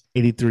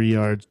 83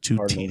 yards, 2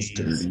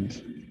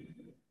 TDs.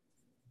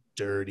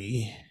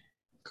 Dirty.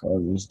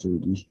 Cardinals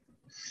dirty.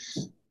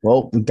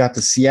 Well, we got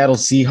the Seattle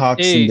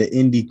Seahawks and the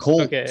Indy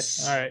Colts. Okay,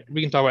 all right.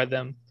 We can talk about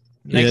them.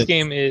 Next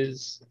game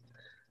is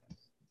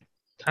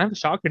kind of a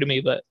shocker to me,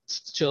 but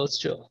let's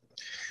chill.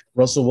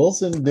 Russell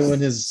Wilson doing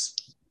his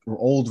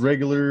old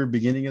regular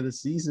beginning of the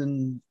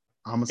season.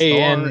 I'm a star,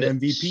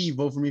 MVP.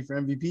 Vote for me for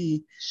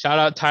MVP. Shout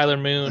out Tyler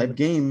Moon. 5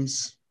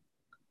 games.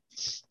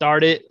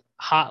 Start it.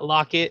 Hot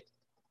Lockett.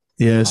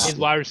 Yes. His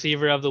wide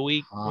receiver of the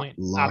week went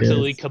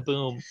absolutely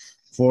kaboom.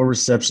 4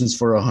 receptions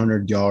for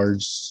 100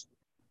 yards.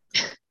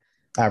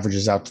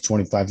 Averages out to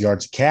 25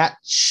 yards a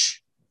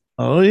catch.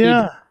 Oh,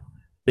 yeah.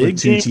 Big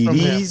 2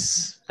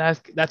 TDs.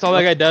 That's all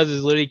that guy does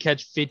is literally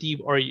catch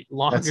 50 or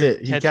longer. That's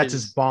it. He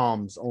catches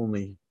bombs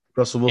only.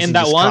 Russell Wilson. And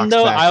that one,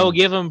 though, I will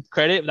give him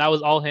credit. That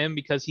was all him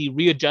because he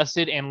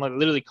readjusted and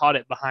literally caught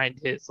it behind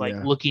his,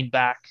 looking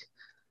back.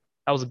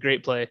 That was a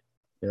great play.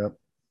 Yep.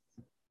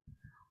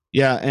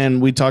 Yeah,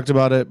 and we talked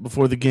about it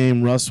before the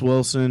game. Russ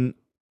Wilson,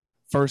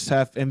 first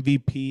half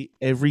MVP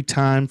every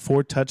time,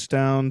 4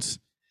 touchdowns.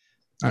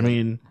 I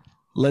mean,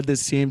 led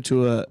this team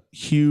to a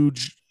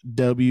huge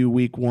W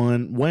week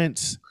 1.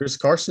 Wentz. Chris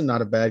Carson,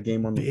 not a bad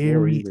game on the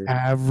floor either. Very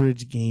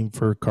average game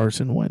for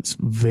Carson Wentz.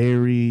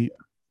 Very,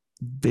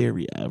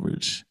 very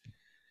average.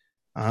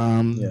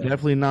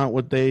 Definitely not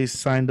what they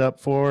signed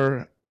up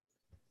for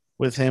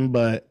with him,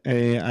 but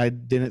I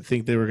didn't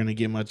think they were going to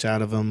get much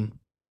out of him.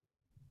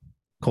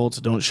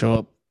 Colts don't show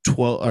up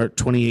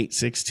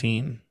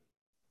 28-16.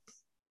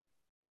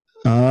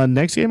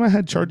 Next game I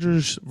had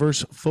Chargers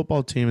versus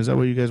football team. Is that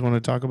what you guys want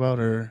to talk about?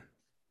 Or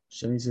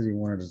Shane said he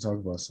wanted to talk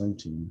about some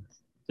team.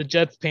 The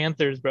Jets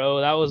Panthers, bro.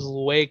 That was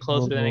way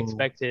closer than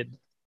expected.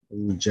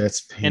 Ooh,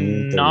 Jets Panthers.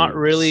 And not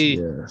really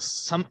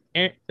yes.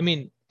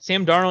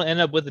 Sam Darnold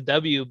ended up with a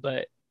W,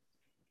 but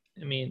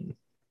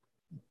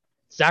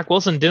Zach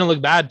Wilson didn't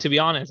look bad, to be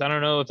honest. I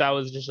don't know if that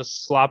was just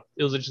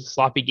it was just a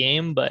sloppy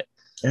game, but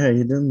yeah, he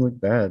didn't look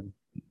bad.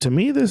 To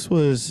me, this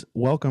was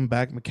Welcome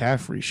Back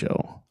McCaffrey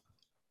show.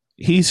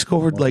 He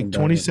scored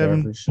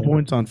 27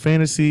 points on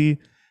fantasy.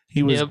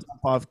 He was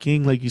off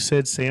King, like you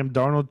said. Sam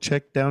Darnold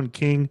checked down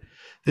King.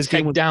 This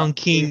check game down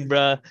King,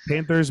 bruh.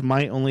 Panthers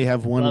might only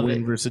have one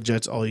win versus the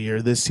Jets all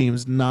year. This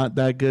team's not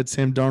that good.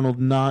 Sam Darnold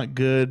not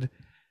good,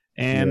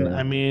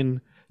 and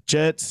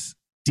Jets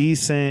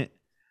decent.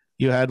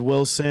 You had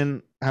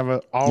Wilson have an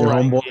all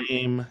right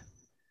game.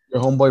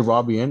 Your homeboy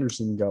Robbie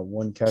Anderson got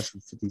 1 catch for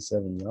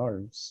 57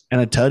 yards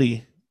and a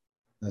tutty.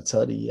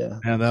 Yeah.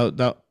 Yeah,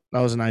 that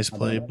was a nice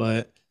play,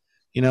 but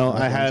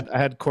I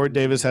had Corey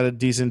Davis had a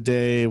decent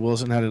day.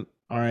 Wilson had an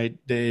all right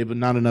day, but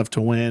not enough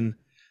to win.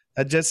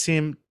 That Jets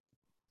team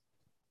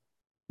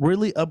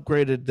really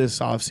upgraded this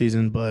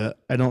offseason, but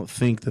I don't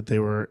think that they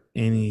were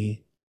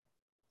any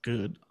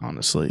good,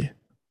 honestly.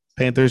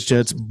 Panthers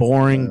Jets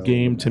boring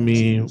game to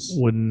me.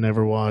 Would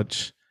never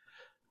watch.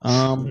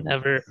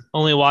 Never.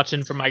 Only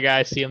watching for my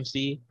guy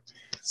CMC.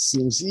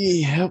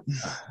 Yep.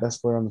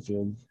 Best player on the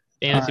field.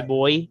 Fantasy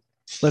boy.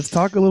 Let's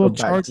talk a little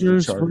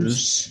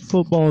Chargers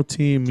football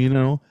team.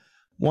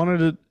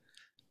 Wanted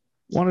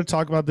to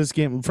talk about this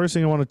game. First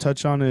thing I want to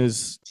touch on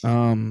is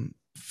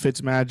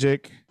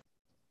Fitzmagic.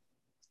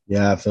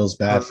 Yeah, it feels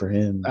bad for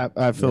him.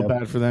 I feel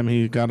bad for them.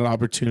 He got an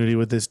opportunity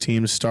with this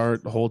team to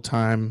start the whole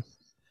time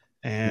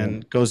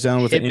and goes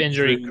down with hip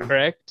injury,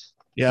 correct?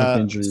 Yeah,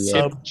 hip injury,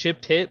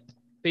 chipped hip,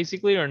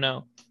 basically, or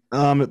no?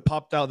 It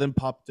popped out, then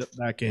popped it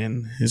back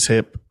in his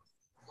hip.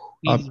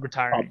 He's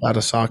retiring. Out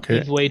of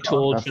socket. He's way too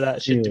old for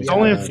that shit. It's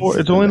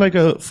only like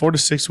a 4 to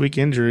 6 week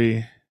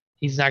injury.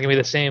 He's not gonna be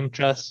the same.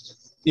 Trust.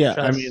 Yeah,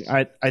 trust.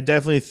 I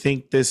definitely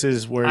think this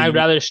is where I'd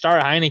rather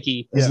start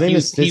Heineke. His name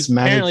is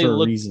Fitzmagic for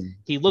a reason.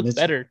 He looked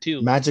better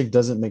too. Magic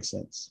doesn't make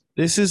sense.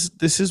 This is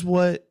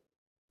what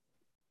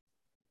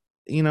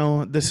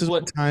This is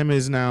what time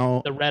is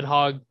now. The Red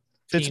Hog.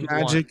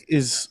 Fitzmagic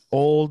is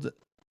old.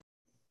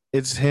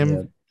 It's him.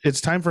 Yeah.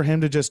 It's time for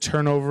him to just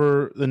turn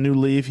over the new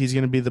leaf. He's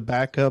going to be the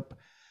backup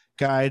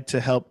guy to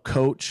help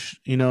coach.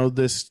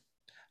 This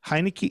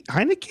Heineke.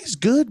 Heineke's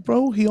good,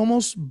 bro. He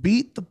almost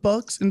beat the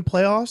Bucks in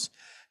playoffs.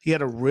 He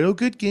had a real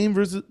good game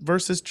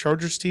versus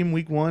Chargers team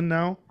week 1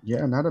 now.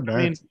 Yeah, not a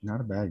bad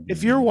game.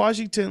 If you're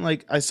Washington,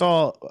 I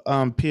saw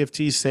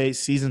PFT say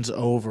season's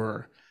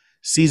over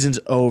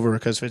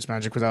because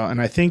Fitzmagic was out.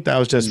 And I think that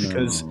was just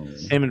because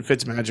him and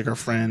Fitzmagic are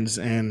friends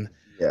and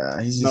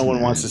no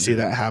one wants to see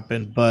that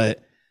happen.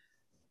 But,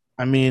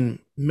 man,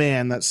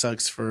 that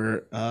sucks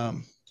for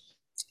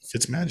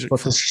Fitzmagic.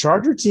 But the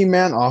Charger team,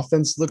 man,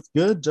 offense looked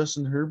good.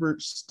 Justin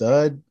Herbert,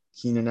 stud.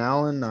 Keenan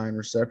Allen, 9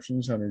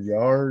 receptions, 100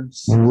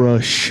 yards.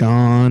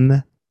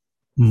 Rashawn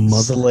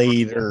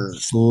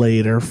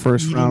Slater,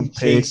 first round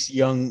pick. Chase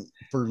Young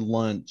for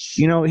lunch.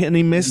 You know, and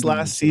he missed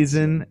last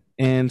season,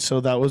 and so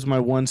that was my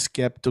one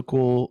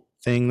skeptical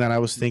thing that I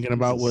was thinking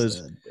about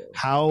was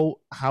how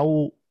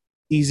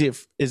easy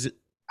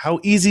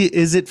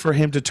is it for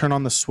him to turn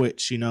on the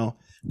switch? You know,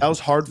 that was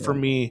hard for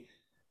me.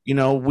 You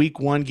know, week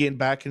one getting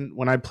back in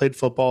when I played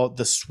football,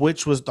 the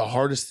switch was the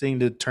hardest thing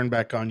to turn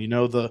back on. You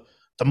know, the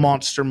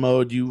monster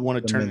mode, you want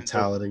to turn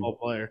mentality. Into a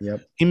football player.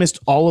 Yep. He missed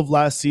all of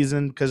last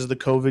season because of the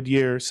COVID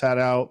year, sat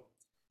out,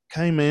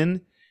 came in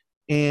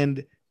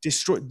and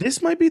destroyed.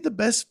 This might be the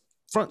best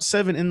front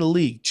seven in the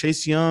league.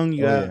 Chase Young,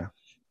 you have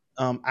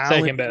Allen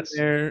second best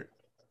there.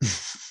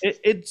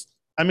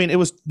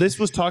 This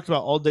was talked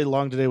about all day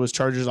long today was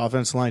Chargers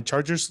offensive line.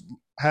 Chargers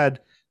had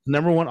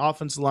number one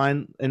offensive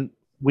line in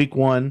week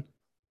one.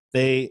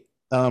 They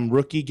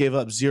rookie gave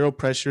up 0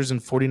 pressures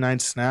and 49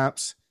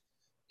 snaps.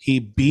 He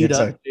beat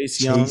up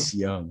Chase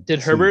Young.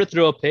 Did Herbert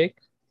throw a pick?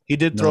 He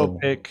did throw a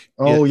pick.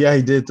 Oh yeah,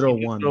 he did throw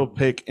one. Throw a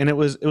pick, and it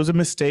was a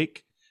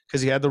mistake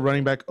because he had the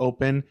running back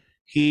open.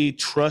 He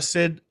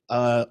trusted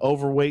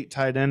overweight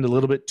tight end a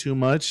little bit too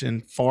much,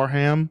 and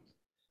Farham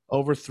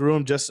overthrew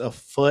him just a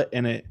foot,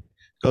 and it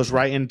goes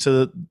right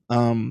into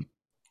the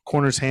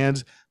corner's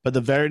hands. But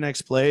the very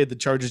next play, the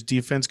Chargers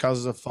defense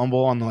causes a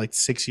fumble on the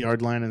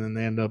 6-yard line, and then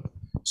they end up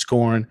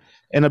scoring.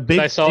 And a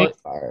big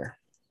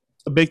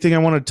thing I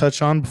want to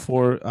touch on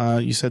before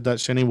you said that,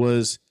 Shenny,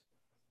 was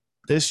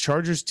this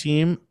Chargers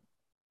team.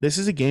 This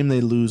is a game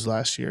they lose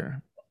last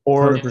year,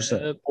 or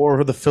 100%.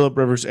 or the Phillip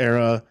Rivers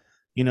era.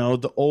 You know,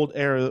 the old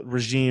era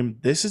regime.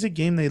 This is a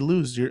game they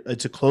lose.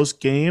 It's a close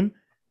game.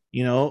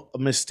 You know, a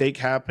mistake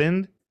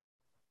happened,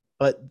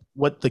 but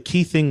what the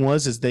key thing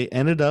was is they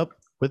ended up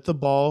with the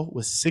ball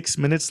with 6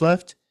 minutes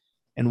left,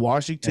 and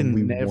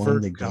Washington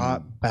never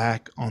got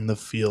back on the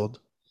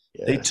field.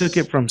 Yes. They took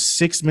it from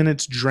 6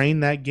 minutes,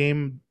 drained that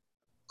game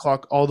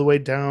clock all the way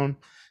down.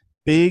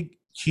 Big,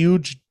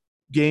 huge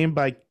game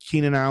by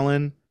Keenan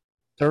Allen.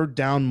 Third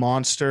down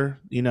monster.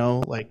 You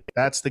know,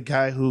 that's the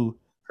guy who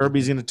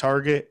Herbie's going to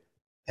target.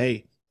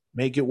 Hey,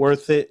 make it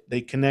worth it.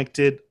 They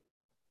connected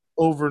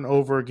over and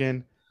over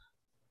again.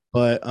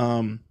 But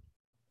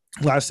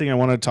last thing I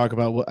want to talk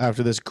about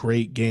after this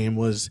great game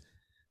was,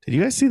 did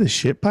you guys see the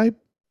shit pipe?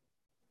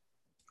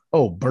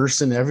 Oh,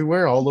 bursting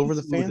everywhere, all over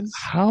the fans?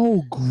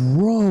 How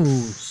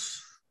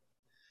gross.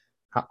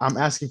 I'm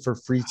asking for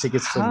free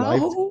tickets for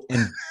life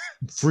and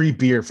free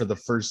beer for the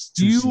first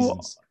 2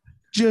 seasons.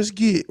 Just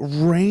get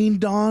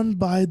rained on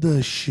by the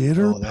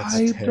shitter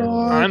pipe,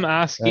 dog? I'm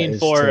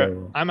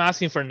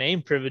asking for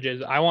name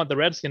privileges. I want the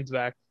Redskins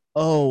back.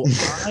 Oh,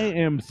 I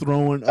am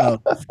throwing a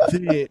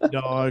fit,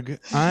 dog.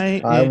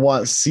 I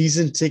want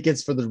season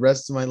tickets for the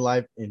rest of my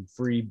life and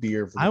free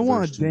beer. For the I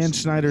want Dan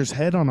seasons. Schneider's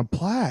head on a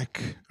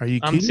plaque. Are you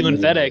kidding? I'm suing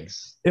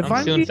FedEx. If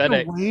I'm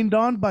getting rained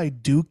on by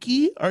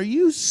Dookie, are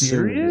you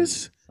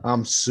serious?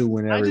 I'm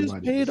suing everybody. I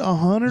just paid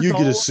 $100. You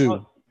get a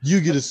sue.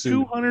 You get a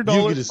sue.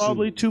 $200,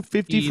 probably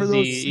 $250 for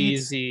those seats.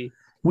 Easy.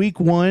 Week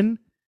one,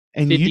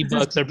 and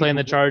 $50 they're playing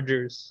the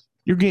Chargers.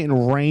 You're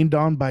getting rained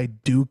on by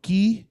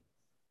Dookie.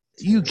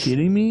 Are you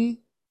kidding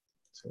me?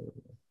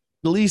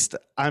 At least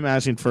I'm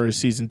asking for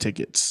season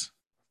tickets.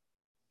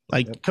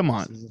 Come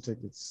on.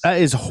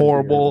 That is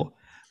horrible.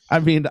 I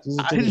mean,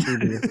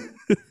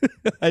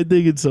 I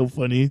think it's so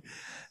funny.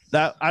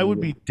 That I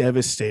would be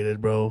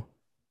devastated, bro.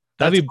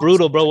 That'd be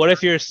brutal, bro. What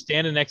if you're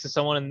standing next to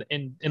someone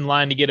in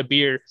line to get a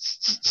beer?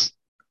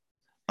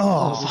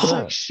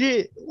 Oh,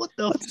 shit. What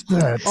the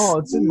fuck? Oh,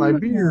 it's in my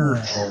beer.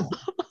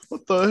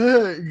 What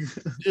the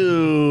heck?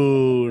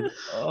 Dude.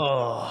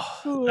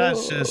 Oh,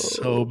 that's just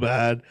so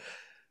bad.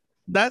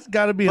 That's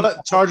got to be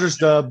Chargers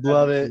dub.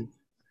 Love it.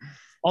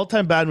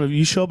 All-time bad move.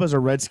 You show up as a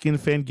Redskin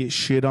fan, get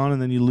shit on,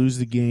 and then you lose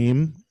the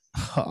game.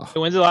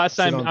 When's the last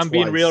time? I'm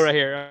being real right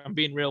here. I'm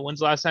being real. When's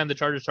the last time the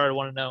Chargers started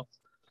 1-0?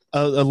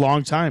 A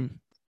long time.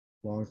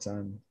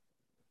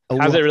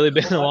 Has it really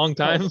been a long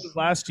time?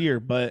 Last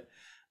year, but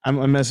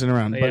I'm messing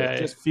around. But it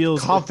just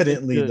feels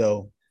confidently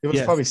though. It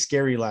was probably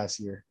scary last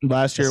year.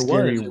 Last year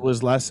it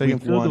was last second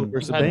field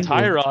versus Bengals.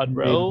 Tyrod,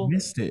 bro. They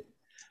missed it.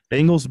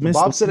 Bengals missed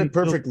Bob said it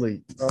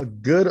perfectly. A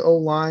good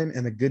O-line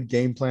and a good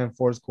game plan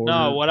fourth quarter.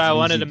 No, what I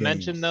wanted to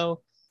mention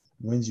though,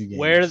 wins you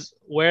games.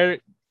 Where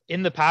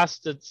in the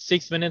past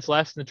 6 minutes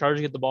left and the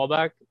Chargers get the ball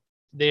back,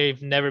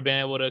 they've never been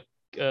able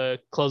to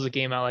close the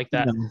game out like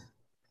that. No.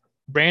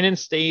 Brandon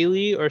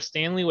Staley or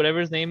Stanley,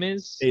 whatever his name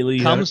is,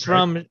 comes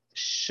from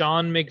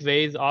Sean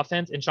McVay's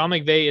offense, and Sean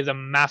McVay is a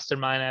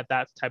mastermind at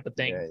that type of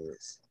thing. Yeah, he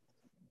is.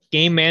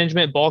 Game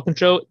management, ball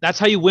control. That's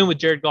how you win with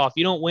Jared Goff.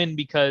 You don't win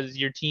because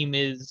your team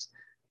is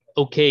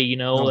okay. You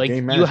know,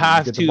 you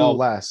have to get the ball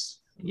last.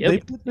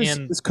 Yep.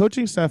 This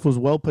coaching staff was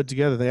well put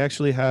together. They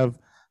actually have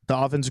the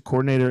offensive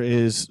coordinator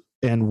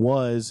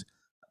was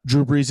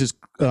Drew Brees'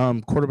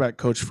 quarterback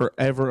coach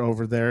forever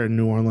over there in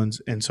New Orleans,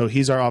 and so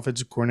he's our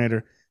offensive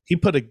coordinator. He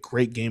put a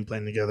great game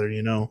plan together,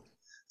 you know.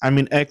 I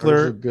mean,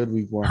 Eckler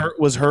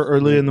was hurt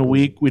early in the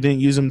week. We didn't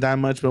use him that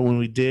much, but when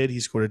we did, he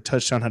scored a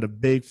touchdown, had a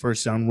big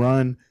first down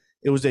run.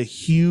 It was a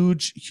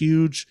huge,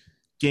 huge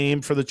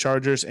game for the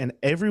Chargers, and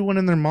everyone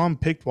and their mom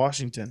picked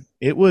Washington.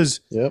 It was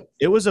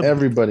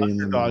everybody in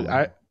the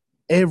dog.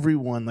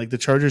 Everyone, like the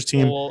Chargers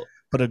team,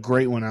 put a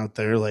great one out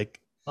there. Like,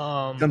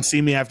 come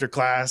see me after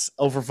class.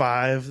 Over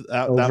 5.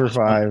 Over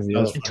 5.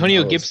 Yeah.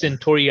 Antonio Gibson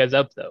tore you guys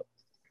up though.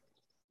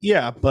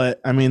 Yeah,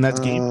 but I mean that's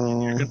game.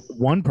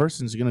 One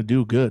person's gonna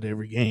do good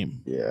every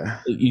game. Yeah,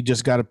 you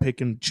just got to pick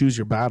and choose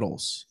your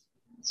battles.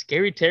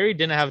 Scary Terry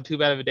didn't have too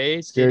bad of a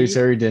day. Scary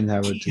Terry didn't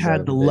have a too bad of a day. He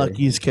had the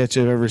luckiest catch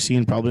I've ever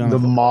seen, probably on the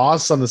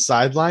Moss on the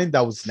sideline.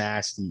 That was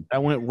nasty.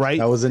 That went right.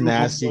 That was a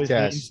nasty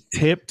catch.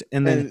 Tipped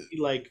and then he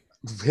like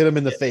hit him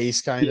in the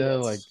face, kind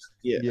of like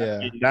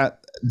that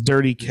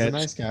dirty catch.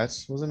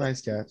 It was a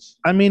nice catch.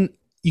 I mean,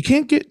 you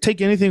can't take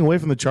anything away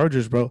from the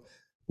Chargers, bro.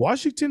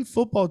 Washington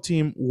football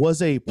team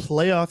was a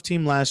playoff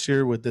team last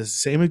year with the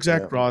same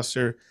exact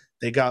roster.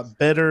 They got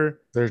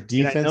better. Their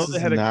defense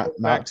is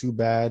not too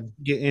bad.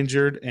 Get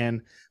injured,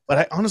 but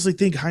I honestly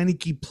think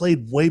Heineke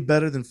played way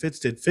better than Fitz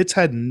did. Fitz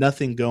had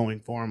nothing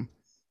going for him.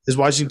 His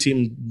Washington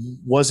team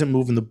wasn't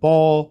moving the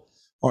ball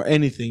or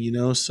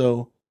anything,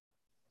 So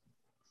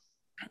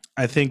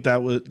I think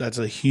that's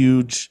a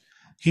huge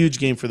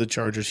game for the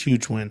Chargers.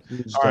 Huge win.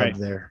 All right,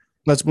 there.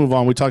 Let's move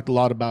on. We talked a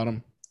lot about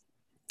them.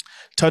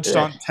 Touched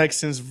on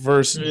Texans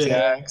versus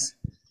Jags.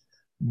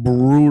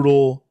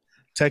 Brutal.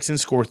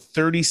 Texans scored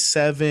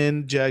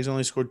 37. Jags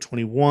only scored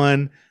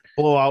 21.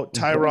 Blowout.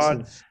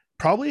 Tyrod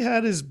probably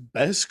had his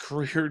best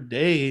career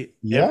day.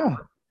 Yeah.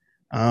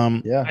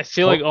 Ever. I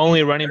feel like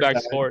only running back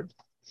scored.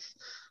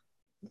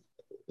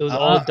 It was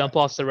all dump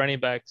offs to running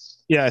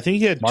backs. Yeah, I think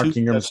he had Mark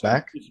Ingram's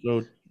back.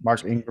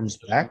 Mark Ingram's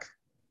back.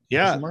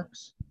 Yeah.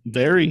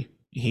 Very.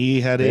 He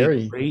had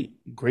a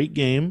great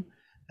game.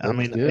 I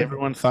mean,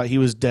 everyone thought he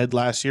was dead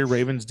last year.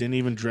 Ravens didn't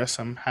even dress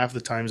him half the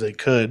times they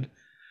could.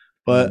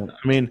 But,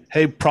 I mean,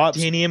 hey, props.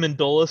 Danny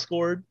Amendola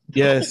scored?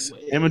 Yes.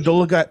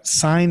 Amendola got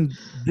signed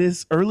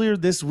earlier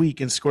this week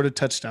and scored a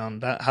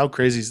touchdown. How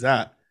crazy is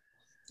that?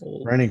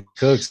 Brandon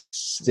Cooks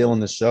still in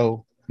the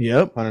show.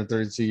 Yep.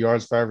 132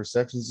 yards, 5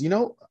 receptions.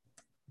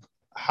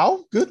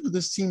 How good would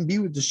this team be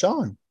with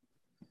Deshaun?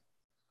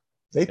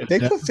 They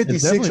put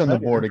 56 on the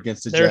board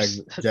against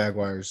the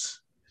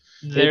Jaguars.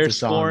 They're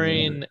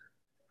scoring –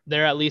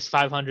 they're at least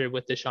 500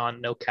 with Deshaun,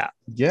 no cap.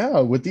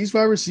 Yeah, with these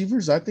wide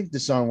receivers, I think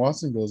Deshaun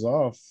Watson goes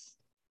off.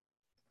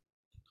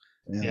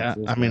 Yeah,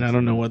 I mean, I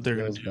don't know what they're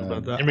going to do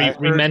about that. And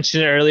we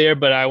mentioned it earlier,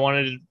 but I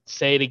wanted to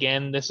say it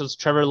again. This was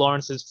Trevor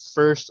Lawrence's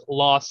first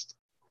loss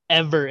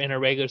ever in a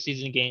regular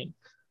season game.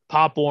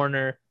 Pop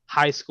Warner,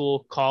 high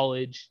school,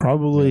 college.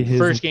 Probably his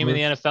first game in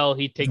the NFL,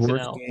 he takes an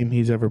L. Game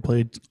he's ever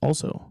played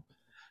also.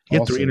 He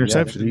had 3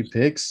 interceptions.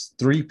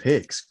 3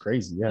 picks.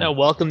 Crazy, yeah. No,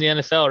 welcome to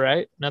the NFL,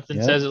 right?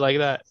 Nothing says it like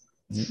that.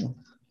 Yeah.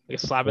 Like a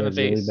slap in the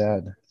face.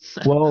 Really bad.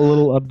 Well, a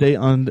little update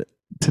on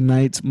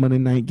tonight's Monday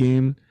night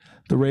game.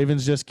 The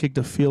Ravens just kicked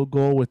a field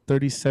goal with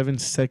 37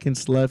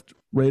 seconds left.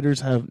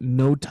 Raiders have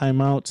no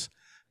timeouts.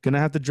 Going to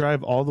have to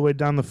drive all the way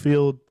down the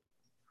field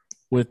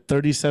with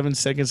 37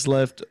 seconds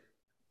left.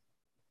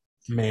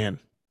 Man,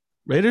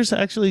 Raiders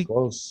actually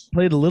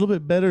played a little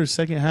bit better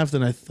second half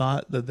than I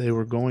thought that they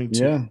were going to.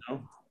 Yeah.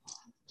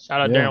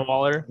 Shout out Darren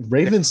Waller.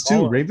 Ravens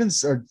too.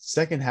 Ravens are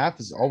second half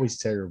is always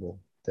terrible.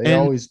 They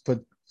always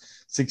put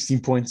 16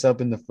 points up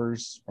in the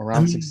first,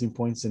 16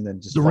 points, and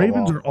then just the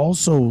Ravens are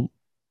also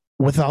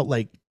without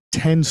like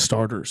 10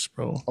 starters,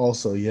 bro.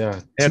 Also, yeah.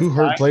 2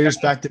 hurt players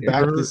back to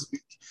back this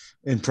week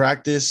in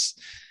practice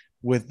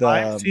with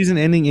 5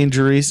 season-ending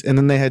injuries, and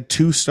then they had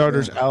 2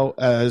 starters out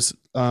as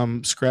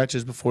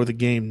scratches before the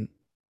game.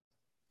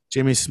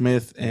 Jamie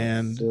Smith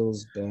and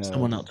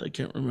someone else I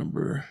can't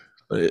remember.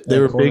 But they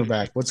were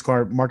quarterback. What's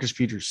Marcus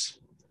Peters?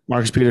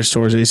 Marcus Peters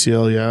tore his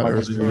ACL, yeah.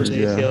 Marcus Peters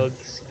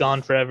ACL,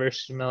 gone forever,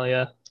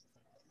 Shamilia.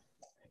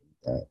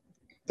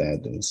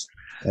 Bad news.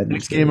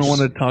 Next game I want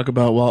to talk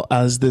about,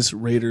 as this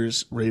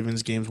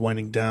Raiders-Ravens game's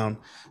winding down,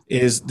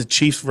 is the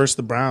Chiefs versus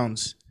the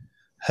Browns.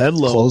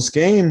 Hello. Close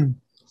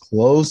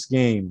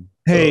game.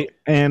 Hey,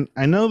 and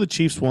I know the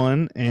Chiefs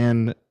won,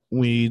 and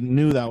we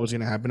knew that was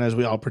going to happen, as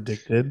we all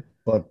predicted.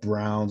 But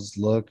Browns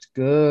looked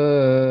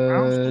good.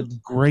 Browns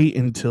looked great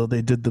until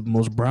they did the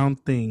most Brown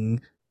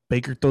thing.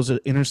 Baker throws an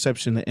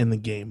interception to end the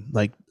game.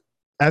 Like,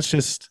 that's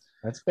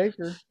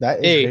Baker.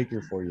 That is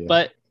Baker for you.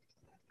 But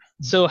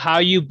so how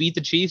you beat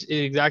the Chiefs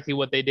is exactly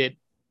what they did.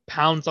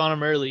 Pounce on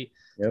them early.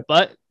 Yep.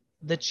 But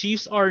the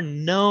Chiefs are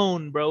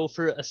known, bro,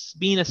 for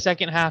being a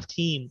second half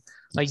team.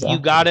 Like, you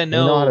got to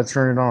know. They know how to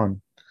turn it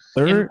on.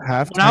 When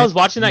I was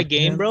watching that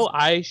game, bro,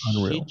 I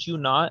shit you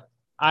not,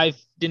 I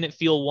didn't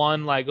feel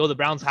the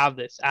Browns have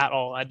this at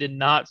all. I did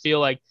not feel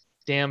like,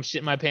 damn,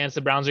 shit my pants,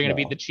 the Browns are going to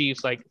beat the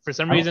Chiefs. Like, for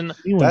some reason.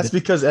 That's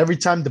because every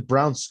time the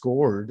Browns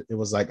scored, it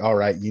was like, all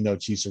right,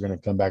 Chiefs are going to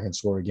come back and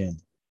score again.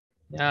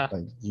 Yeah.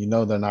 Like,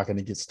 they're not going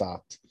to get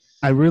stopped.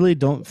 I really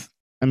don't.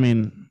 I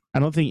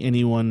don't think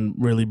anyone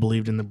really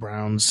believed in the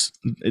Browns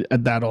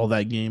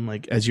that game,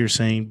 like, as you're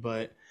saying,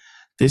 but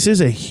this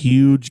is a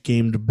huge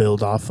game to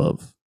build off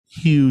of.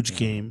 Huge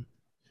game.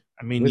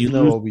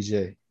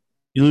 OBJ.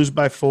 You lose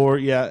by 4.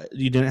 Yeah,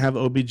 you didn't have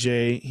OBJ.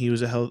 He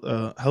was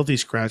a healthy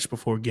scratch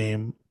before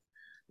game.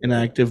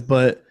 inactive.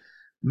 But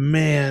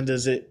man,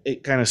 does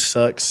it kind of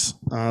sucks.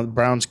 The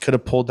Browns could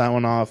have pulled that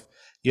one off.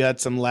 You had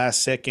some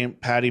last second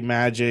Patty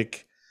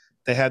magic.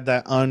 They had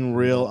that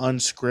unreal,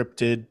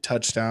 unscripted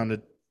touchdown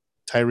to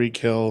Tyreek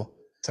Hill.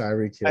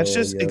 That's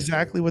just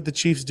exactly what the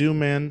Chiefs do,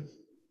 man.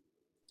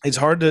 It's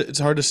hard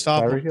to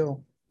stop Tyreek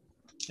Hill.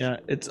 Yeah,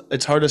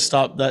 it's hard to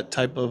stop that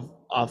type of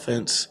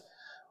offense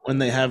when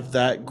they have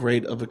that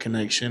great of a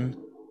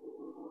connection.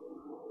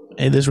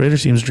 Hey, this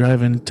Raiders team's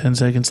driving. 10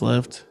 seconds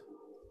left.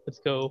 Let's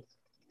go.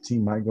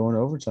 Team might go in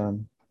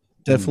overtime.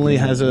 Definitely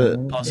has a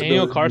possibility.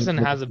 Daniel Carson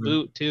has a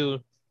boot too.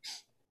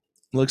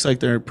 Looks like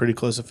they're pretty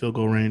close to field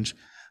goal range.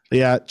 But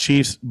yeah,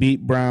 Chiefs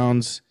beat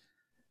Browns.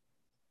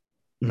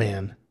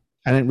 Man,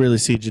 I didn't really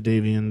see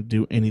Jadeveon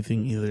do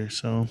anything either,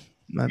 so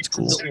that's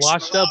cool.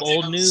 Washed up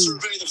old news.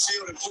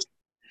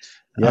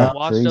 Yeah,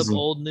 washed up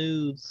old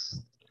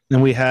news.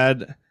 And we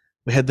had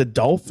the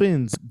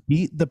Dolphins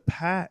beat the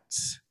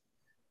Pats.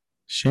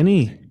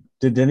 Shenny.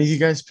 Did any of you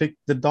guys pick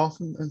the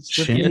Dolphins?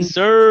 Yes,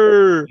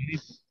 sir.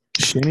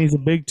 Shenny's a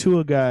big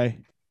Tua guy.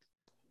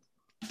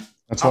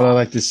 That's what I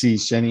like to see,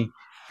 Shenny.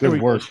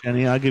 Good work,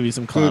 Shenny. I'll give you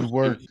some good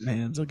work.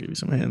 Hands. I'll give you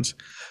some hands.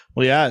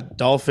 Well, yeah,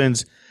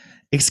 Dolphins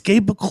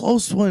escape a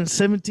close one.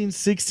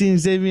 17-16.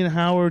 Xavier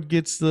Howard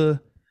gets the.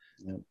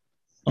 Yep.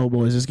 Oh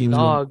boys, this game's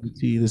going to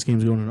OT. This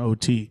game's going to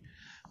OT.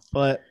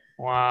 But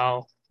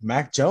wow,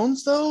 Mac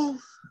Jones though.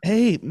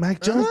 Hey,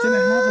 Mac Jones didn't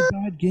have a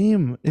bad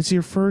game. It's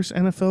your first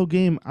NFL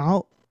game.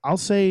 I'll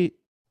say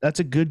that's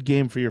a good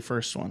game for your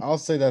first one. I'll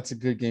say that's a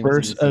good game.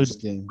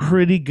 First game.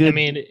 Pretty good. I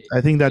mean,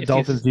 I think that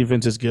Dolphins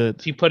defense is good.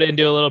 If you put it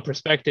into a little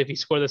perspective, he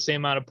scored the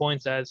same amount of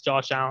points as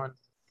Josh Allen.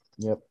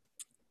 Yep.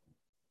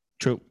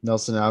 True.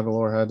 Nelson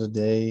Aguilar had a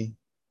day.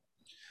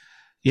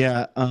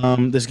 Yeah.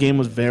 This game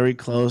was very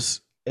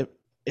close.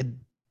 It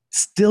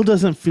still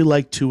doesn't feel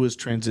like Tua's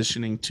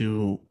transitioning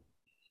to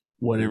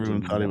what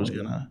everyone thought he was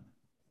gonna.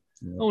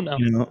 Oh no!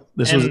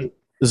 This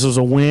was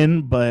a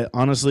win, but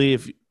honestly,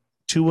 if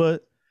Tua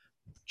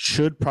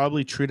should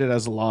probably treat it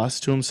as a loss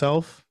to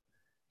himself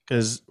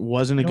because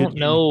wasn't a good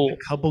game. A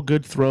couple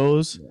good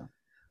throws,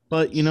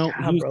 but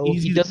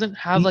he doesn't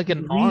have like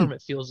an arm.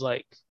 It feels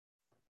like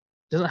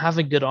doesn't have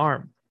a good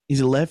arm.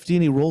 He's a lefty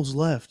and he rolls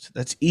left.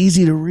 That's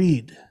easy to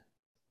read.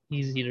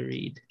 Easy to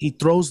read. He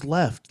throws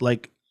left.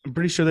 Like I'm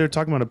pretty sure they were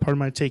talking about a part of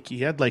my take.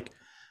 He had like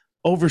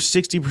over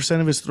 60%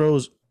 of his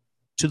throws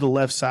to the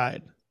left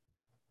side.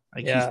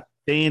 Like he's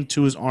staying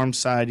to his arm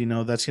side,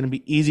 that's going to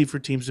be easy for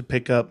teams to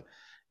pick up.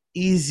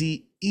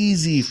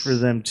 Easy for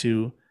them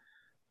to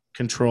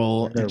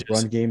control. Their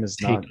run game is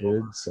not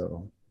good,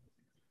 so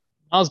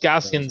Miles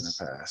Gaskins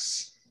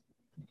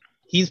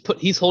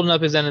he's holding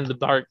up his end of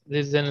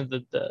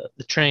the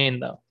train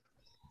though.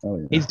 Oh,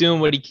 yeah. He's doing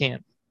what he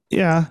can.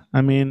 Yeah,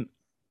 I mean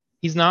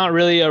he's not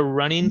really a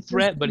running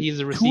threat, but he's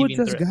a receiving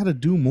threat. Tua just got to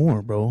do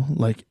more, bro.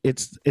 Like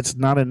it's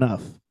not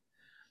enough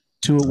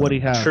to what he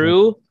has.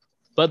 True,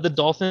 but the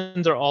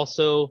Dolphins are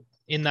also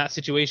in that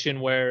situation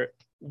where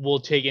we'll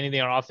take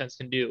anything our offense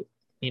can do,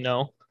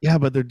 Yeah,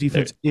 but their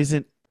defense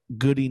isn't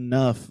good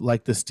enough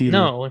like the Steelers.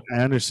 No.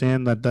 I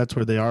understand that that's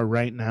where they are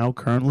right now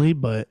currently,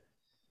 but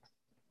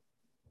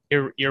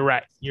you're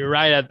right. You're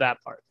right at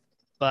that part.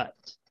 But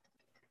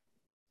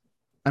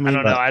I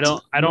don't know.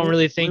 I don't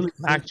really think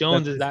Mac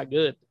Jones is that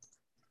good.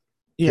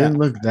 Yeah. Didn't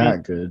look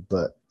that good,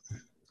 but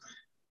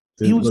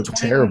he was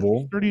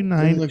terrible.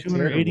 39,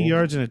 280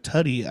 yards and a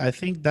tutty. I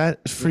think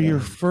that for your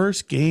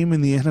first game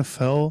in the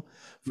NFL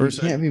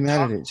versus you can't be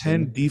mad at it.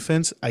 10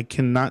 defense, I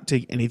cannot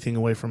take anything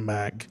away from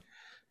Mac.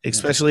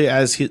 Especially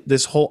as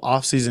this whole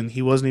offseason,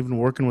 he wasn't even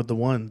working with the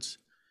ones.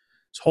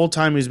 This whole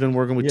time he's been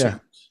working with twos.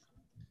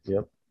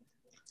 Yep.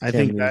 I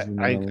think that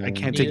I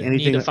can't take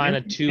anything. Need to find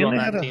a two on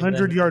that team. They had a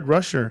 100-yard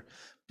rusher.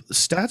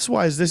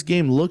 Stats-wise, this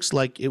game looks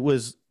like it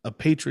was a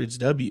Patriots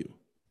W.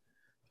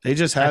 They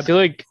just had I feel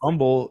like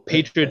fumble.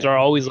 Patriots are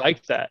always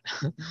like that.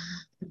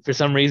 For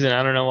some reason,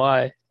 I don't know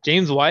why.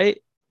 James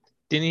White,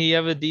 didn't he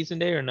have a decent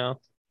day or no?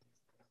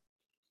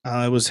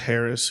 It was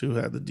Harris who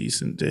had the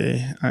decent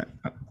day.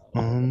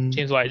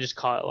 James White just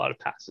caught a lot of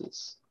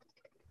passes.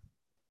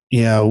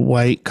 Yeah,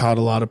 White caught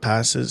a lot of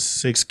passes,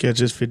 6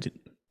 catches,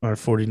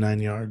 49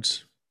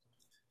 yards.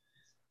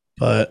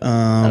 But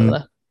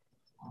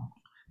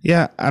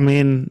yeah, I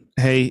mean,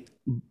 hey,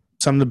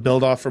 something to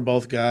build off for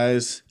both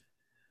guys.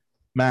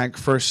 Mac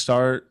first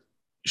start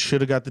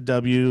should have got the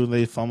W.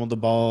 They fumbled the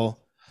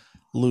ball,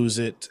 lose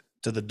it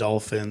to the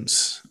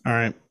Dolphins. All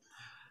right,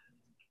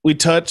 we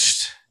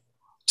talked,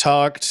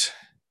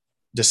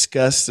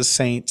 discussed the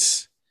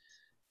Saints.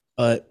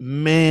 But,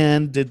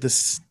 man, did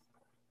this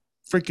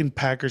freaking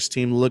Packers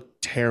team look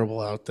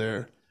terrible out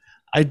there.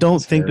 I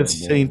don't think the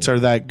Saints are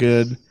that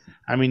good.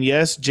 I mean,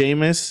 yes,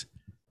 Jameis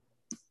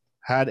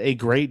had a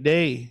great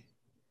day.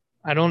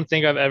 I don't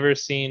think I've ever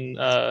seen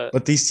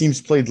but these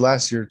teams played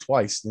last year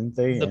twice, didn't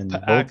they? The and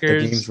Packers,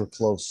 both the games were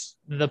close.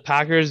 The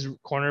Packers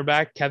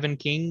cornerback, Kevin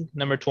King,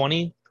 number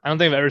 20, I don't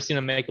think I've ever seen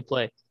him make a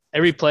play.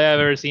 Every play I've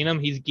ever seen him,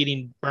 he's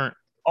getting burnt.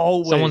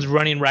 Always. Someone's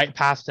running right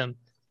past him.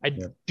 I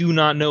do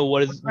not know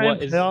what is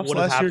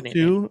happening.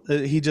 Too.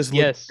 He just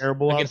looked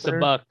terrible against out there.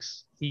 The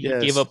Bucks. He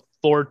gave up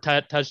 4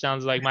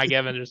 touchdowns like Mike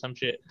Evans or some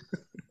shit.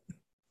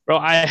 Bro,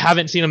 I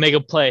haven't seen him make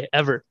a play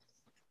ever.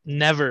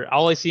 Never.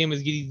 All I see him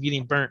is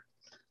getting burnt.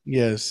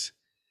 Yes.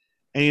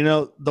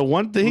 And the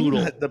one thing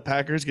that the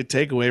Packers could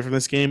take away from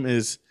this game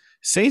is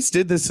Saints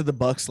did this to the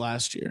Bucks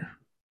last year.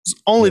 It's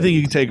the only thing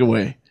you can take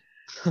away.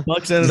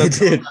 Bucks ended up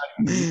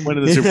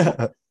winning the Super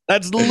Bowl.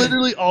 That's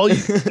literally all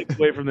you can take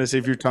away from this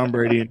if you're Tom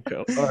Brady and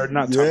co. Or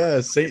not Tom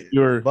Brady.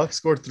 Your Bucks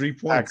scored 3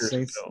 points.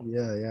 Saints, I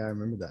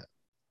remember that.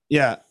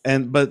 Yeah,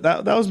 but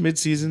that was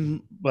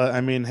midseason. But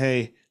I mean,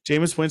 hey,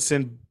 Jameis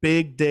Winston,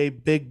 big day,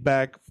 big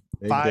back,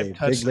 5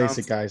 touchdowns. Big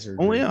basic guys are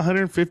only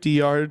 150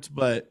 yards,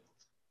 but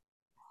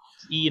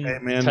eating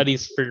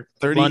tutties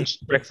for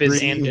lunch,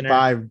 breakfast, and dinner.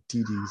 5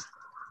 TDs.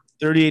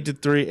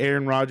 38-3.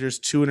 Aaron Rodgers,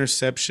 2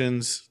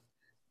 interceptions.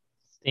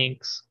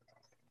 Stinks.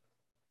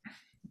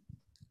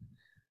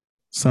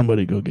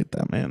 Somebody go get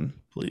that man,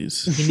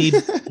 please. He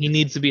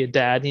needs to be a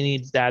dad. He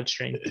needs dad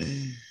strength.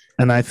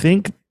 And I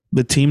think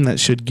the team that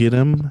should get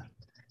him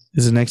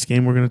is the next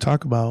game we're going to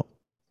talk about.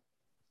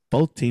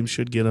 Both teams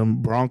should get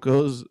him.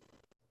 Broncos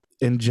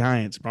and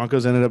Giants.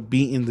 Broncos ended up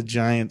beating the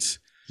Giants.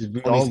 Did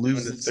we all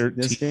lose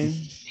this game?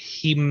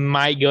 He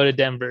might go to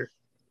Denver.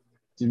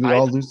 Did we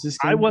all lose this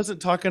game? I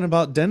wasn't talking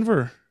about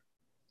Denver.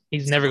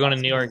 He's never going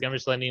to New York. I'm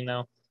just letting you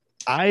know.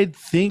 I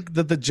think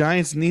that the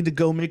Giants need to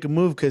go make a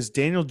move because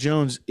Daniel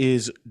Jones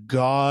is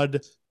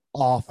god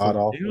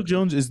awful. Daniel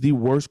Jones is the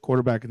worst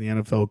quarterback in the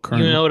NFL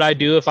currently. You know what I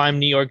do if I'm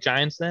New York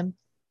Giants then?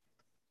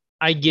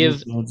 I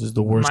give Jones is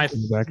the worst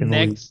quarterback in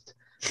the league.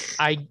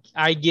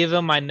 I give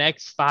him my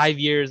next 5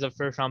 years of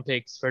first round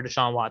picks for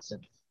Deshaun Watson.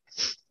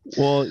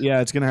 Well,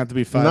 yeah, it's gonna have to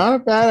be 5. Not a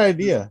bad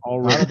idea.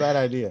 Not a bad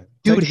idea.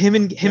 Dude, him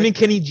and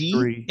Kenny G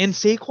 3. And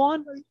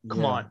Saquon?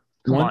 Come on.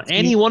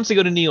 And he wants to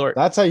go to New York.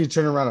 That's how you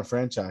turn around a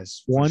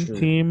franchise. One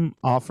team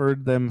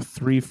offered them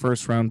 3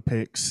 first-round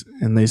picks,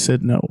 and they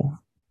said no.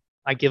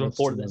 I give them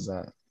 4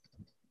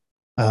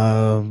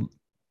 then.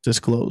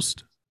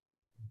 Disclosed.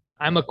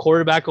 I'm a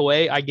quarterback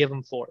away. I give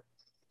them 4.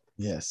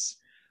 Yes.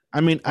 I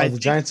mean, the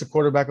Giants are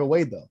quarterback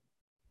away, though.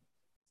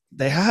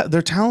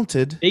 They're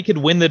talented. They could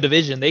win the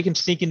division. They can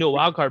sneak into a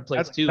wild card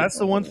place too. That's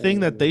the one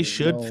thing that they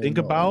should think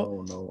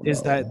about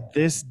is that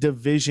this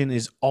division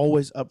is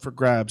always up for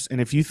grabs.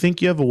 And if you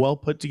think you have a well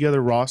put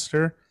together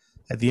roster,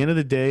 at the end of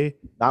the day,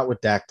 not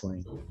with Dak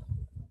playing.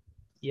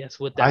 Yes,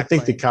 with Dak. I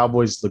think the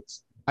Cowboys look.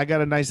 I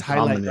got a nice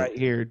highlight right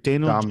here.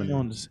 Daniel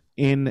Jones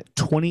in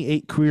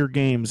 28 career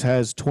games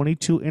has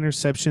 22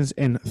 interceptions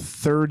and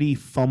 30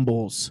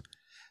 fumbles.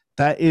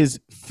 That is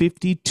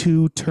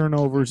 52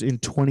 turnovers in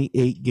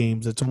 28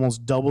 games. That's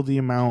almost double the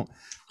amount.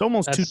 It's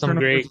almost That's 2 some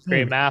turnovers.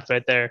 Great math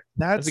right there.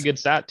 That's a good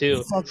stat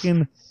too.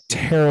 Fucking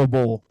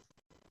terrible.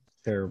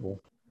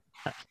 Terrible.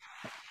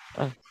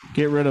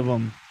 Get rid of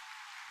them.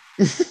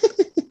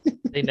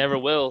 They never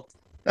will.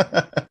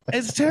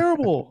 It's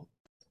terrible.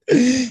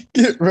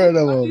 Get rid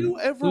of them.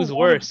 Who's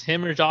worse,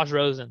 him or Josh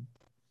Rosen?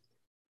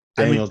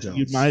 Daniel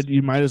Jones.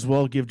 You might as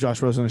well give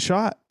Josh Rosen a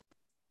shot.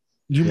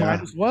 You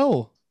might as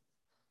well.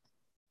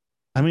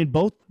 I mean,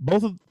 both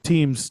of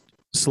teams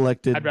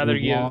selected. I'd rather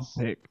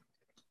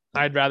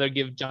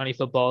give Johnny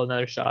Football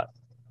another shot.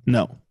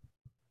 No.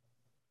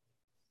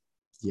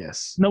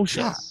 Yes. No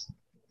shot.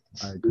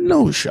 Yes.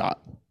 No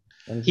shot.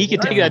 He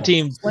could take that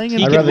team.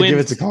 I'd rather give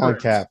it to Colin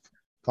Kaepernick.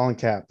 Colin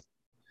Kaepernick.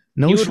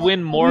 He would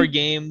win more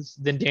games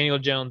than Daniel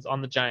Jones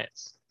on the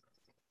Giants.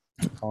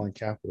 Colin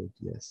Kaepernick,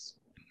 yes.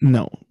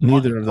 No,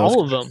 neither of those.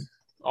 All of them.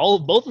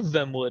 Both of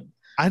them would.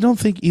 I don't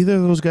think either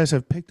of those guys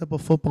have picked up a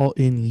football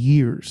in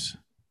years.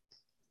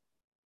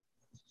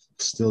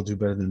 Still do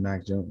better than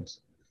Mac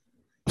Jones.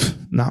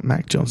 Not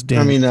Mac Jones.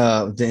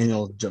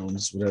 Daniel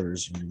Jones, whatever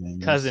his name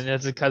is. Cousin.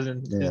 That's a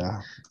cousin.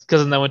 Yeah.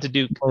 Cousin that went to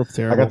Duke. Both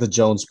terrible. I got the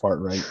Jones part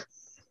right.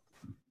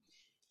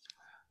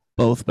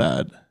 Both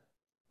bad.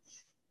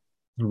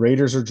 The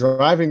Raiders are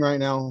driving right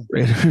now.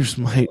 Raiders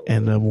might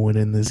end up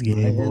winning this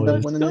game.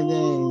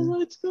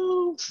 Let's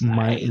go.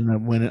 Might end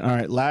up winning. All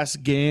right,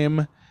 last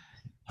game.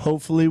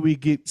 Hopefully we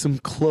get some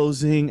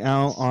closing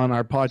out on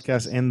our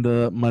podcast and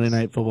the Monday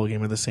Night Football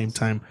game at the same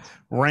time.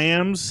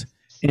 Rams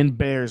and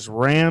Bears.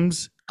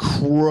 Rams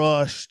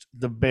crushed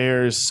the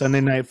Bears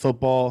Sunday Night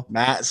Football.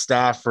 Matt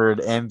Stafford,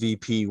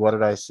 MVP. What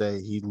did I say?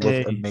 He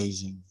looked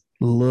amazing.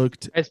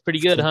 That's pretty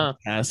good, huh?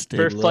 Fantastic.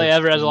 First play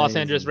ever as a Los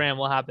Angeles Ram.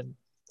 What happened?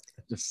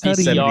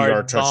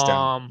 70-yard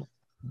touchdown.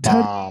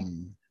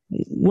 Bomb.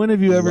 When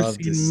have you ever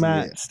seen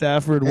Matt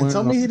Stafford win? And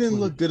tell me he didn't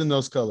look good in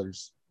those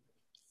colors.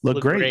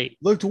 Looked great.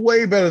 Looked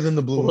way better than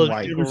the blue and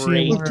white. Looked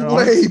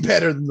way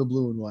better than the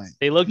blue and white.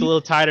 They looked a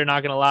little tighter,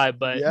 not going to lie,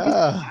 but...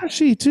 Yeah.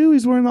 Actually, too,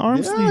 he's wearing the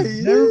arm sleeve. He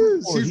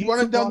is. He's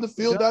running down the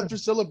field after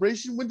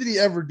celebration. When did he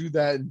ever do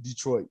that in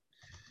Detroit?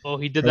 Oh,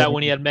 he did that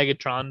when he had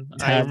Megatron.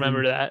 I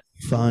remember that.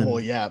 Fun. Oh,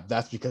 yeah.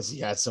 That's because he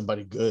had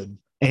somebody good.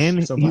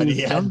 And somebody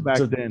he was had young back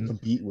to then.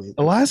 compete with.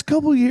 The last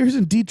couple of years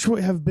in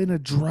Detroit have been a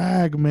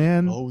drag,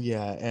 man. Oh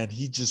yeah, and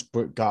he just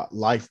got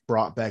life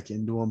brought back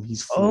into him.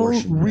 He's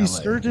flourishing.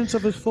 Resurgence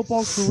of his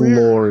football career.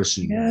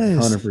 Flourishing, Yes.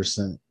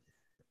 100%.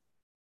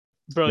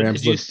 Bro, Rams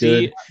did you looked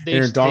see? good.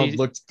 Aaron Donald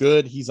looked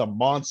good. He's a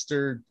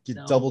monster. Get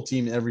double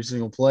teamed every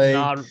single play.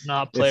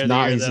 Not player if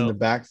not, he's in the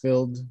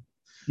backfield.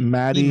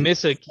 Matty, he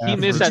missed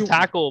that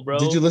tackle, bro.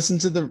 Did you listen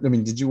to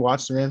did you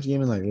watch the Rams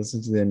game and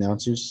listen to the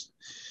announcers?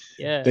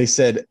 Yeah. They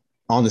said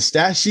on the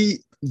stat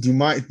sheet, you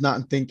might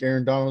not think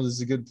Aaron Donald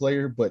is a good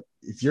player, but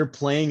if you're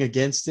playing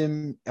against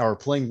him or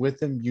playing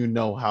with him, you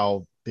know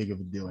how big of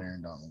a deal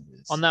Aaron Donald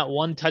is. On that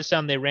one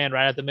touchdown they ran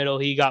right at the middle,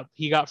 he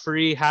got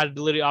free, had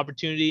the literally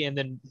opportunity, and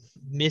then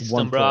missed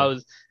him, bro. I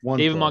was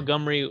David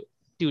Montgomery,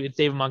 dude. It's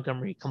David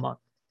Montgomery. Come on,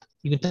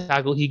 he can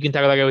tackle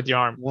that guy with your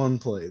arm. One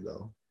play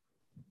though.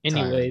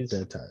 Anyways,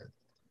 dead tired.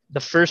 The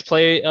first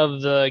play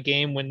of the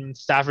game when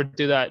Stafford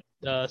threw that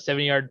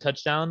 70-yard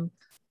touchdown,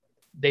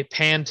 they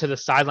panned to the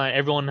sideline.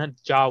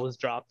 Everyone's jaw was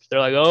dropped. They're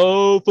like,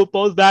 "Oh,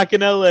 football's back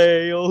in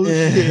LA. Oh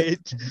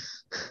shit!"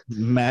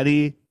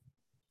 Matty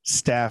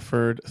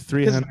Stafford,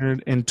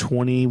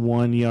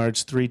 321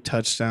 yards, 3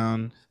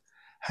 touchdowns.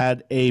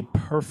 Had a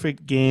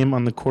perfect game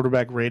on the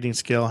quarterback rating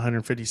scale,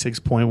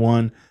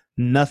 156.1.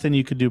 Nothing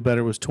you could do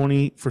better. Was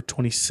 20 for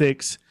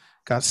 26.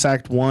 Got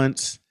sacked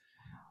once.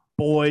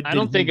 Boy, I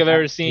don't think I've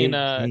ever seen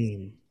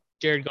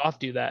Jared Goff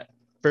do that.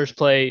 First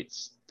play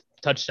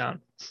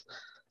touchdown.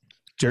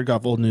 Jared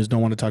Goff, old news.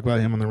 Don't want to talk about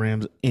him on the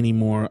Rams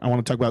anymore. I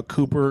want to talk about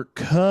Cooper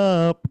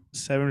Kupp.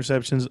 7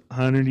 receptions,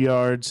 100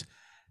 yards.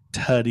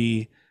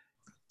 Tutty.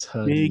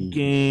 Big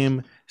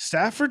game.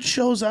 Stafford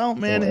shows out,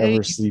 man. Don't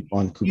ever sleep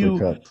on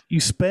Cooper Kupp. You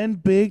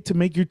spend big to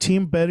make your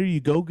team better. You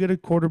go get a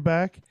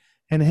quarterback.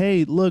 And,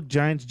 hey, look,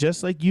 Giants,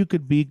 just like you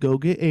could be, go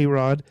get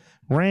A-Rod.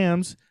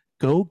 Rams,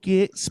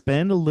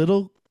 spend a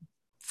little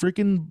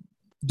freaking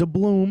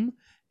doubloon,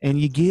 and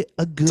you get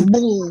a good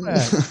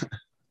quarterback.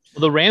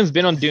 Well, the Rams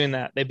been on doing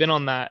that. They've been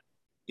on that.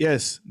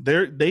 Yes,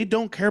 they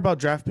don't care about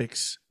draft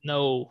picks.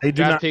 No,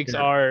 draft picks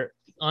are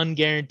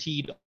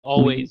unguaranteed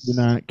always. We do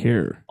not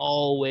care.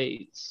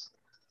 Always.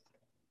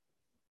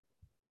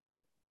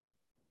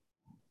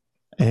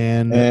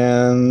 And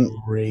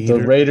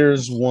the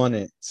Raiders won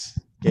it.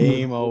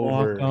 Game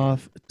over. Walk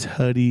off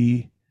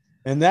Tutty.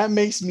 And that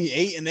makes me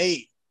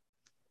 8-8.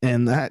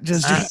 And that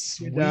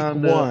just week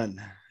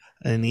one.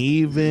 An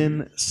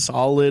even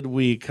solid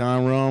week, huh,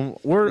 Rome?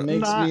 It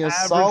makes me a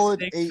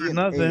solid 8 for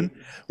nothing.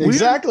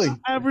 Exactly.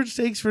 Average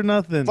takes for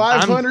nothing.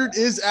 500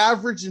 is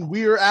average, and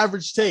we are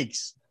average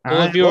takes.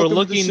 Well, if you were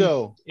looking,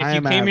 if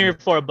you came here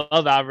for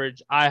above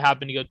average, I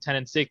happen to go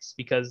 10-6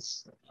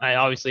 because I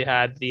obviously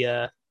had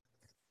the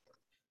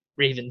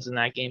Ravens in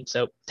that game.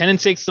 So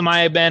 10-6 to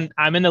my bend.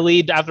 I'm in the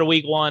lead after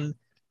week one.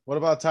 What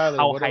about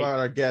Tyler? What about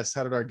our guests?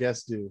 How did our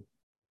guests do?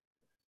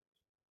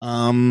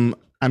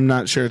 I'm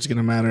not sure it's going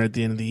to matter at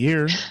the end of the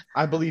year.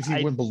 I believe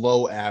he went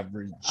below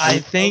average. I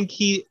think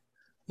he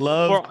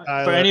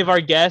for any of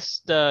our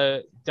guests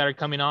that are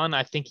coming on,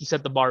 I think he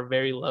set the bar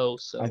very low.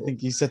 So I think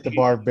he set the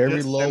bar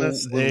very low.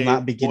 Will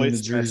not be getting the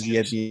jersey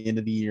at the end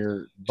of the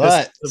year.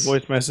 But the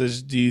voice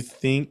message, do you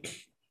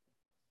think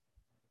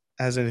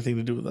has anything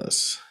to do with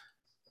us?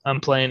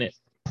 I'm playing it.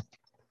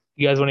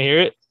 You guys want to hear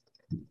it?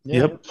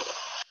 Yeah. Yep.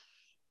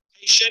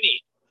 Hey,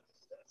 Shenny.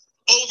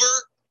 Over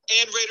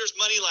and Raiders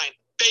money line.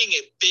 Bang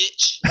it,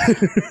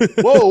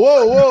 bitch.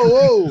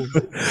 Whoa.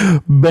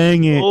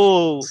 Bang it.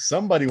 Oh.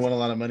 Somebody won a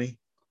lot of money,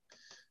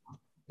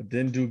 but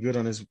didn't do good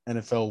on his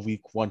NFL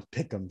week one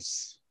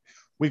pick'ems.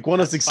 Week one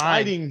is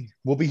exciting. Fine.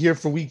 We'll be here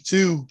for week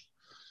two.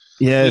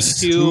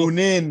 Yes. Tune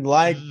in,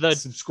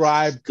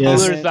 subscribe.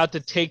 Cooler's about to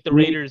take the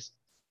Raiders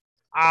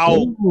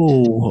out.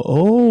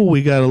 Oh,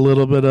 we got a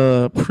little bit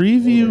of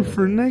preview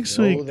for next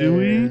week, do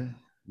we?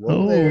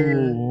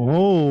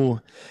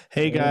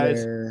 Hey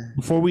guys,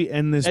 before we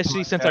end this,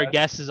 especially since our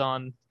guest is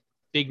on,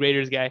 big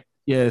Raiders guy.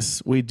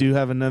 Yes, we do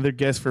have another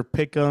guest for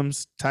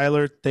Pick'ems.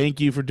 Tyler, thank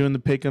you for doing the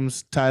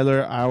Pick'ems.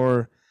 Tyler,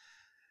 our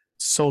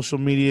social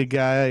media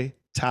guy.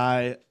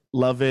 Ty,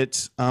 love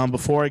it.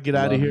 Before I get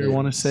out of here, I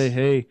want to say,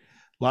 hey, a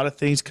lot of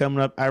things coming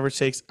up. Average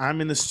Takes.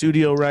 I'm in the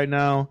studio right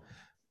now.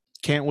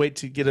 Can't wait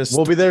to get us.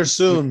 We'll be there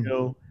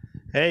soon.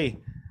 Hey,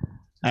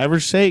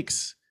 Average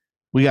Takes.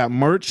 We got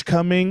merch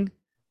coming.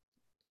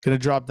 Gonna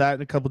drop that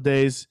in a couple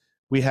days.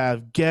 We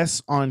have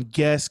guests on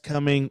guests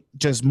coming.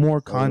 Just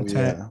more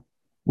content. Oh, yeah.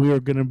 We are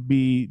gonna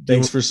be.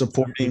 Thanks for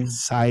supporting.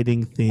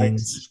 Exciting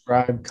things.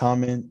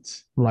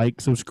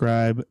 Like,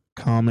 subscribe,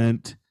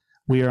 comment.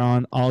 We are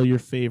on all your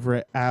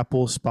favorite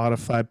Apple,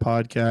 Spotify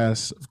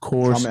podcasts. Of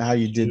course. Comment how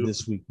you did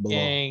this week below.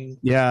 Dang.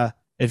 Yeah.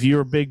 If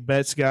you're a big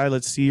bets guy,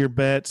 let's see your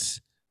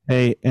bets.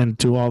 Hey, and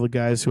to all the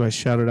guys who I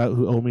shouted out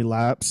who owe me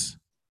laps,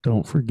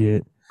 don't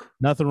forget.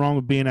 Nothing wrong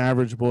with being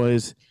average,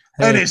 boys.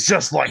 Hey, and it's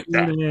just like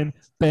that.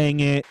 Bang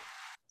it.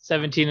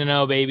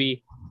 17-0,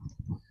 baby.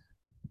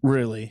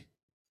 Really?